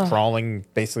 Yeah. that's like crawling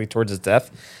basically towards his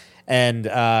death. And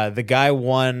the guy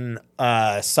won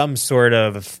some sort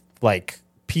of like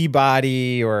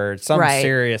Peabody or some Right.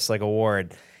 serious like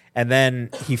award, and then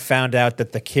he found out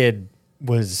that the kid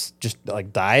was just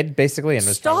like died basically and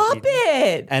was Stop eaten.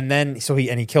 it. And then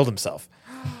he killed himself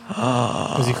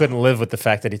because he couldn't live with the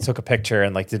fact that he took a picture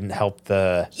and like didn't help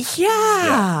the.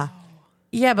 Yeah.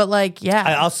 Yeah, but like,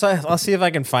 yeah. I'll see if I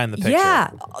can find the picture.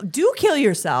 Yeah. Do kill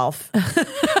yourself.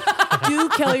 Do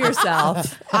kill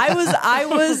yourself. I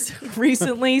was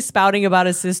recently spouting about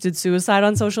assisted suicide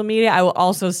on social media. I will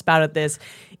also spout at this.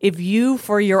 If you,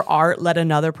 for your art, let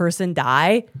another person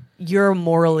die, you're a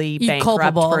morally bankrupt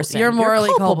culpable. person. You're morally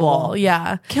culpable.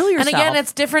 Yeah. Kill yourself. And again,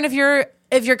 it's different if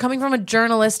you're coming from a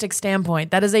journalistic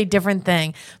standpoint. That is a different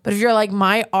thing. But if you're like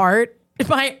my art is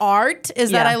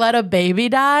that Yeah. I let a baby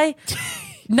die.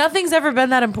 Nothing's ever been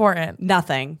that important.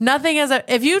 Nothing. Nothing is.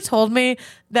 If you told me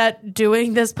that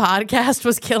doing this podcast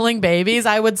was killing babies,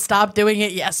 I would stop doing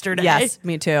it yesterday. Yes,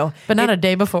 me too. But not a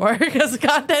day before because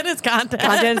content is content.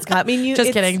 Content is I mean,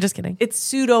 Just kidding. It's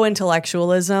pseudo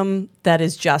intellectualism that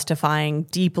is justifying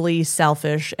deeply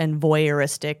selfish and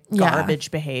voyeuristic Yeah.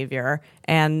 garbage behavior.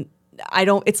 And I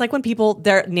don't. It's like when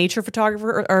they're nature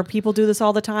photographer or people do this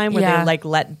all the time, where Yeah. they like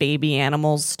let baby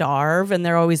animals starve, and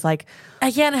they're always like,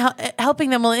 Again,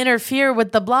 helping them will interfere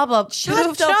with the blah blah.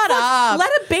 Shut up! Let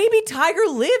a baby tiger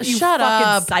live. You Shut fucking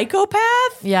up.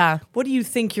 psychopath. Yeah. What do you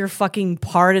think? You're fucking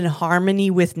part in harmony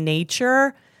with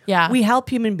nature? Yeah. we help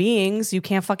human beings. You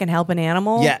can't fucking help an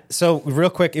animal. Yeah. So real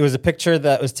quick, it was a picture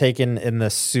that was taken in the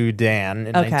Sudan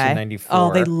in 1994.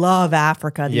 Oh, they love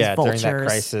Africa. These vultures. During that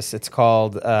crisis. It's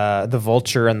called "The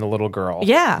Vulture and the Little Girl."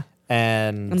 Yeah.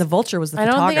 And the vulture was the I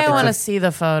don't photographer. think I want to see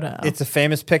the photo. it's a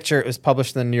famous picture. It was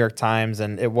published in the New York Times,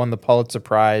 and it won the Pulitzer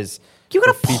Prize You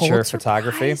got for a feature Pulitzer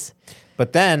photography. Prize?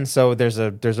 But then, so there's a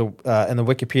in the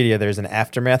Wikipedia, there's an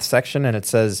aftermath section, and it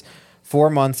says 4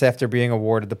 months after being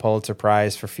awarded the Pulitzer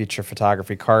Prize for feature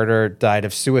photography, Carter died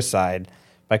of suicide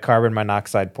by carbon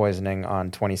monoxide poisoning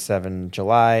on 27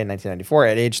 July 1994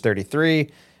 at age 33.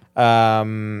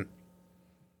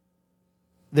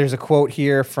 There's a quote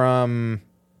here from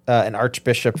an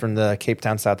archbishop from the Cape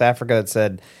Town, South Africa, that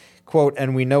said, quote,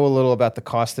 "And we know a little about the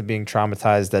cost of being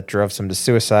traumatized that drove some to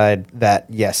suicide, that,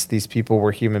 yes, these people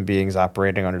were human beings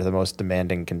operating under the most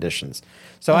demanding conditions."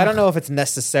 So I don't know if it's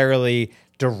necessarily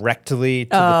directly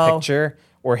to the picture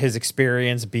or his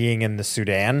experience being in the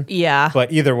Sudan. Yeah.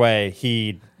 But either way,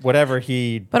 whatever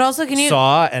he But also, can you-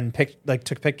 saw and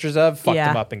took pictures of fucked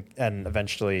Yeah. him up and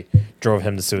eventually drove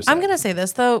him to suicide. I'm going to say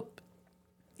this, though.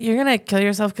 You're going to kill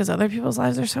yourself because other people's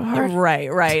lives are so hard.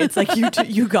 Right. It's like you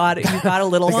got a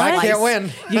little The guy slice. can't win.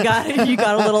 You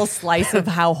got a little slice of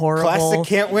how horrible. Classic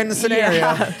can't win scenario.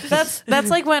 Yeah. That's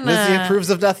like when... Lizzie approves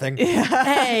of nothing.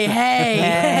 Hey.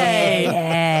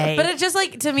 But it's just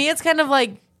like, to me, it's kind of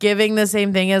like giving the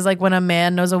same thing as like when a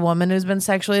man knows a woman who's been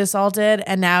sexually assaulted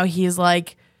and now he's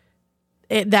like,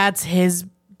 that's his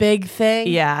big thing.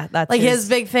 Yeah, that's like his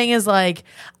big thing is like,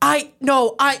 I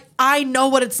know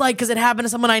what it's like because it happened to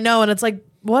someone I know, and it's like,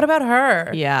 what about her?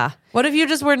 Yeah. What if you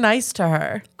just were nice to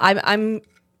her? I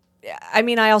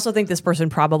mean, I also think this person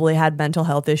probably had mental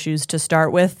health issues to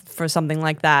start with for something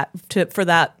like that, for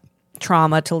that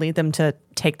trauma to lead them to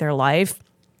take their life.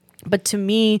 But to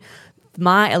me,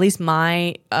 my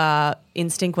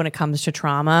instinct when it comes to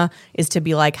trauma is to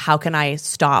be like, how can I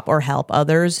stop or help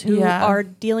others who are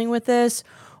dealing with this?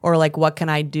 Or like, what can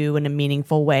I do in a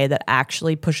meaningful way that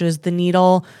actually pushes the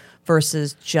needle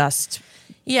versus just...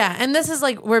 Yeah, and this is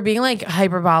like, we're being like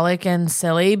hyperbolic and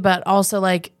silly, but also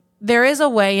like there is a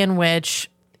way in which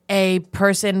a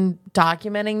person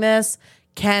documenting this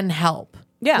can help.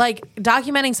 Yeah. Like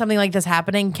documenting something like this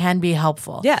happening can be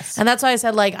helpful. Yes. And that's why I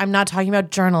said, like, I'm not talking about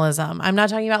journalism. I'm not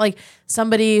talking about like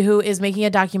somebody who is making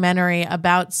a documentary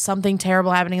about something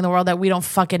terrible happening in the world that we don't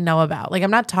fucking know about. Like,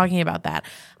 I'm not talking about that.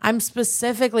 I'm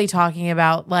specifically talking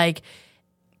about like,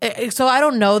 so I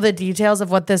don't know the details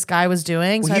of what this guy was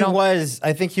doing. So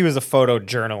I think he was a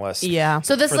photojournalist. Yeah.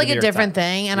 So this is for like the a New York different Times.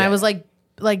 thing. And Yeah. I was like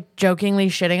jokingly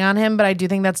shitting on him, but I do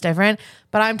think that's different.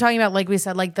 But I'm talking about, like we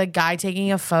said, like the guy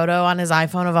taking a photo on his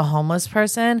iPhone of a homeless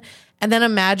person. And then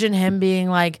imagine him being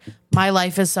like, my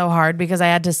life is so hard because I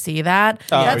had to see that.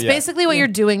 Oh, That's yeah. basically what you're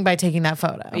doing by taking that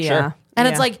photo. Yeah. And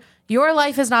Yeah. it's like, your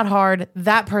life is not hard.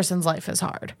 That person's life is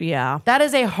hard. Yeah. That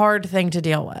is a hard thing to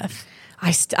deal with.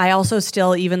 I also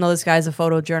still, even though this guy's a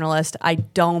photojournalist, I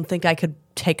don't think I could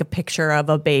take a picture of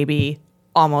a baby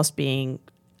almost being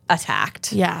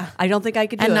attacked. Yeah. I don't think I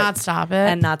could do And it. not stop it.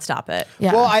 And not stop it.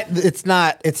 Yeah. Well, it's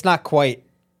not quite.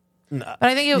 but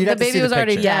I think You'd the have to see baby the was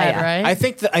already picture. dead, Yeah. right?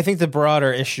 I think the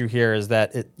broader issue here is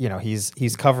that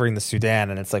he's covering the Sudan,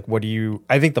 and it's like,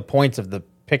 I think the point of the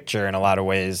picture in a lot of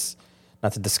ways,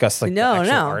 not to discuss like the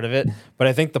actual art of it, but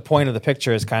I think the point of the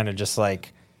picture is kind of just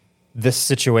like, this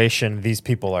situation, these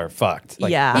people are fucked.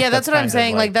 Like, Yeah. Yeah, that's what I'm kind of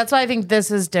saying. Like, that's why I think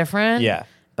this is different. Yeah.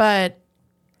 But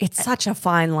It's such a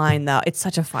fine line, though. It's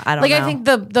such a fine. I don't like, know. I think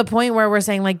the point where we're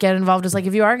saying like get involved is like,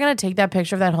 if you are going to take that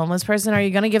picture of that homeless person, are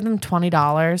you going to give them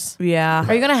 $20? Yeah.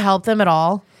 Are you going to help them at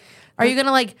all? Are you going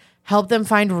to like help them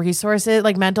find resources,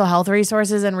 like mental health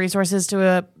resources and resources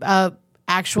to a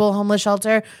actual homeless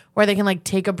shelter where they can like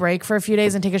take a break for a few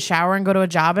days and take a shower and go to a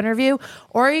job interview?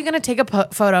 Or are you going to take a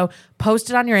photo, post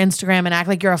it on your Instagram and act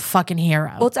like you're a fucking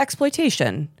hero? Well, it's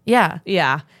exploitation. Yeah.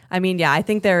 Yeah. I mean, yeah, I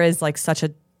think there is like such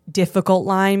a difficult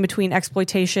line between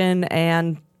exploitation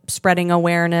and spreading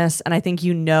awareness. And I think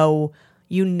you know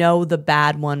the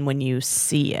bad one when you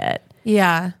see it.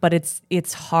 Yeah. But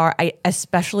it's hard,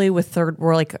 especially with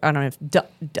we're like, I don't know,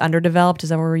 if underdeveloped, is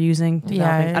that what we're using?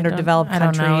 Yeah. Underdeveloped I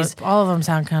don't know. countries. All of them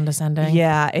sound condescending.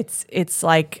 Yeah, it's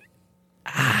like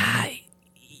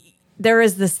there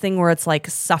is this thing where it's like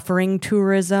suffering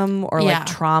tourism or Yeah. like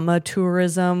trauma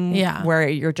tourism. Yeah. Where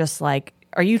you're just like,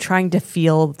 are you trying to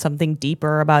feel something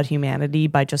deeper about humanity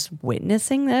by just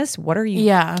witnessing this? What are you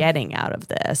getting out of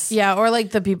this? Yeah, or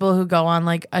like the people who go on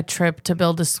like a trip to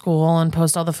build a school and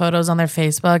post all the photos on their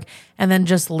Facebook and then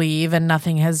just leave and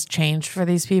nothing has changed for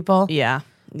these people. Yeah.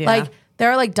 Yeah. Like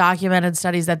there are like documented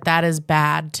studies that is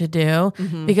bad to do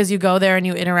because you go there and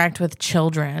you interact with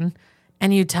children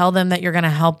and you tell them that you're going to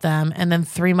help them, and then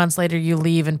 3 months later you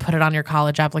leave and put it on your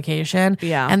college application,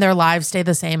 Yeah. and their lives stay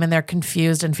the same and they're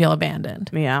confused and feel abandoned.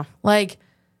 Yeah. Like,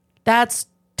 that's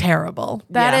terrible.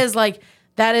 That is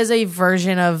a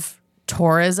version of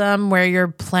tourism where you're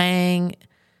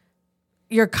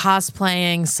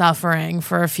cosplaying suffering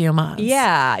for a few months.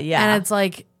 Yeah. Yeah. And it's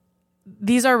like,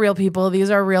 these are real people.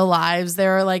 These are real lives.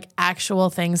 There are like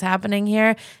actual things happening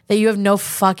here that you have no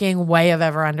fucking way of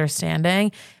ever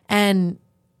understanding. And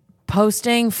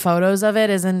posting photos of it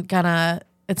it's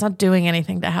not doing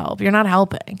anything to help. You're not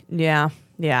helping. Yeah,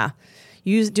 yeah.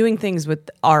 Doing things with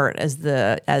art as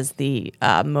the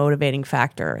motivating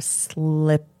factor.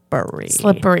 Slippery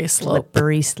slope.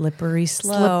 Slippery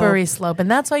slope. And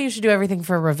that's why you should do everything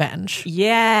for revenge.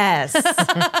 Yes.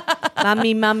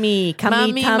 Mommy,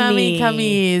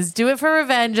 Cummies. Do it for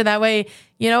revenge. And that way,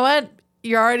 you know what?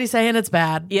 You're already saying it's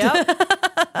bad.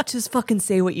 Yep. Just fucking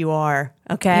say what you are.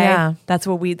 Okay. Yeah. That's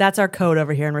our code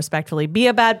over here. And respectfully, be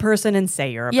a bad person and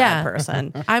say you're a bad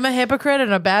person. I'm a hypocrite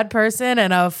and a bad person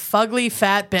and a fugly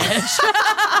fat bitch.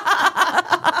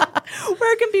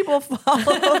 Where can people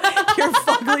follow your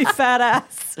fugly fat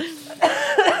ass?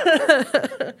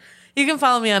 You can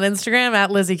follow me on Instagram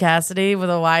at Lizzie Cassidy with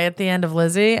a Y at the end of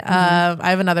Lizzie. I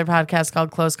have another podcast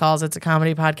called Close Calls. It's a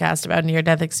comedy podcast about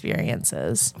near-death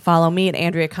experiences. Follow me at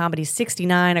Andrea Comedy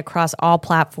 69 across all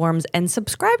platforms and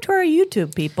subscribe to our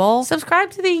YouTube, people.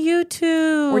 Subscribe to the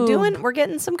YouTube. We're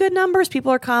getting some good numbers.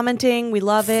 People are commenting. We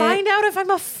love it. Find out if I'm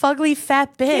a fugly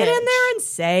fat bitch. Get in there and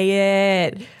say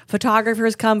it.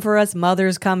 Photographers come for us.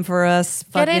 Mothers come for us.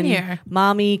 Get in Fucking here.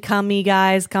 Mommy, cummy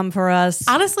guys come for us.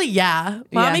 Honestly, yeah.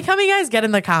 Mommy, cummy guys, get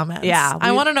in the comments. Yeah,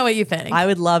 I want to know what you think. I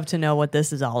would love to know what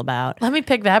this is all about. Let me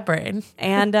pick that brain.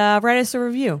 And write us a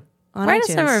review on Write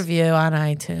iTunes. us a review on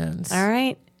iTunes. All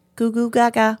right. Goo goo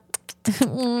gaga.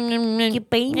 You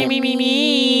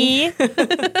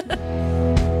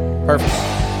Perfect.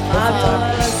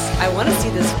 I want to see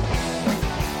this